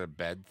hiding under the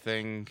bed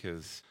thing?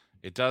 Because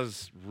it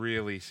does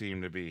really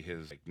seem to be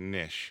his,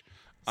 niche.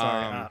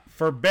 Sorry,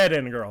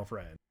 Forbidden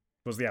Girlfriend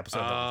was the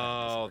episode.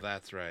 Oh,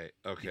 that's right.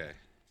 Okay.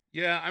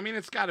 Yeah, I mean,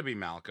 it's gotta be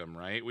Malcolm,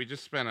 right? We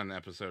just spent an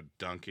episode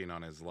dunking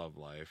on his love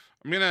life.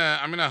 I'm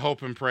gonna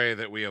hope and pray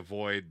that we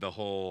avoid the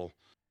whole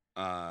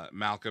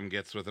Malcolm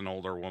gets with an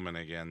older woman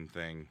again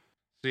thing.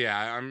 So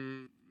yeah,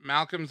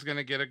 Malcolm's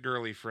gonna get a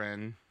girly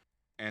friend,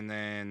 and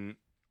then,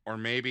 or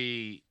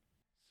maybe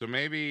So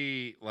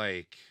maybe,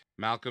 like,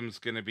 Malcolm's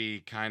gonna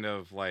be kind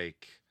of,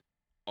 like,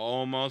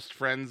 almost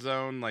friend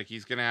zone. Like,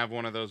 he's gonna have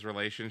one of those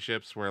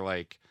relationships where,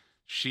 like,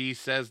 she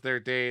says they're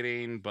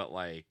dating, but,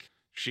 like,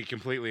 she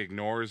completely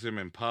ignores him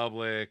in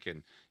public,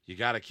 and you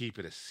gotta keep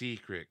it a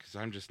secret, because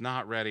I'm just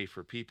not ready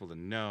for people to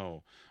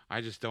know.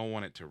 I just don't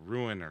want it to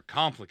ruin or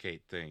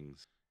complicate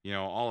things. You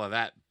know, all of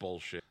that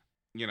bullshit.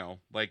 You know,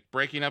 like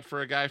breaking up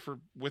with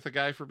a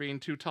guy for being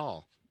too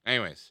tall.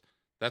 Anyways,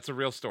 that's a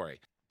real story.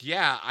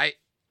 Yeah, I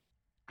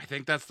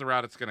think that's the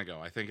route it's gonna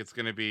go. I think it's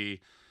gonna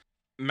be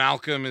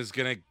Malcolm is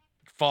gonna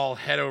fall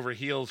head over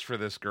heels for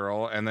this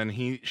girl, and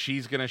then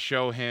she's gonna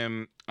show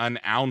him an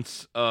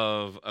ounce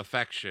of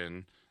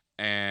affection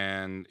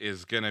and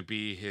is gonna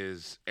be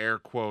his air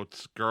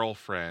quotes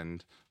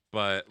girlfriend,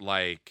 but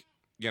like,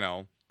 you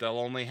know, they'll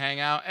only hang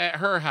out at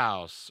her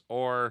house,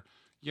 or,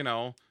 you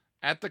know,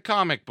 at the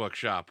comic book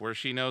shop where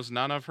she knows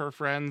none of her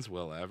friends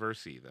will ever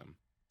see them.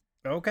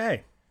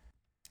 Okay.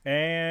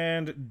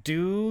 And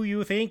do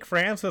you think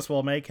Francis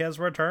will make his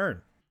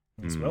return?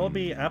 This will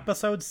be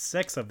episode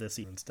 6 of this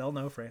season. Still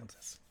no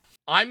Francis.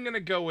 I'm going to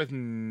go with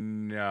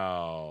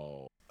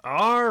no.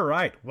 All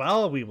right.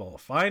 Well, we will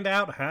find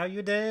out how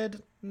you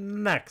did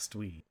next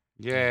week.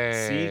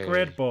 Yay.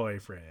 Secret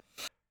boyfriend.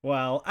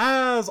 Well,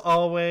 as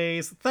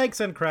always, thanks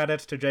and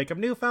credit to Jacob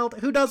Neufeld,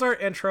 who does our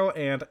intro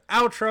and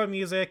outro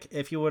music.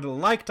 If you would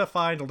like to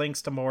find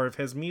links to more of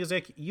his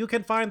music, you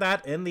can find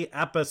that in the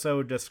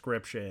episode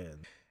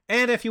description.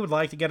 And if you would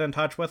like to get in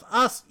touch with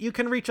us, you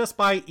can reach us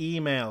by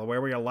email,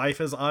 where we are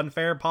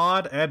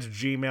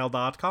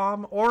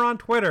lifeisunfairpod@gmail.com, or on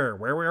Twitter,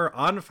 where we are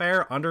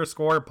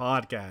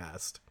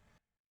unfair_podcast.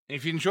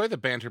 If you enjoy the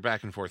banter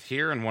back and forth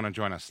here and want to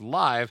join us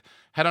live,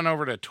 head on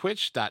over to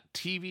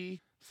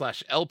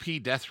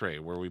twitch.tv/LPDeathRay,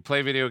 where we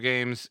play video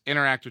games,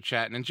 interact with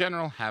chat, and in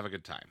general, have a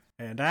good time.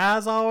 And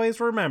as always,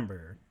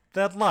 remember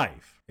that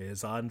life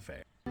is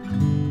unfair.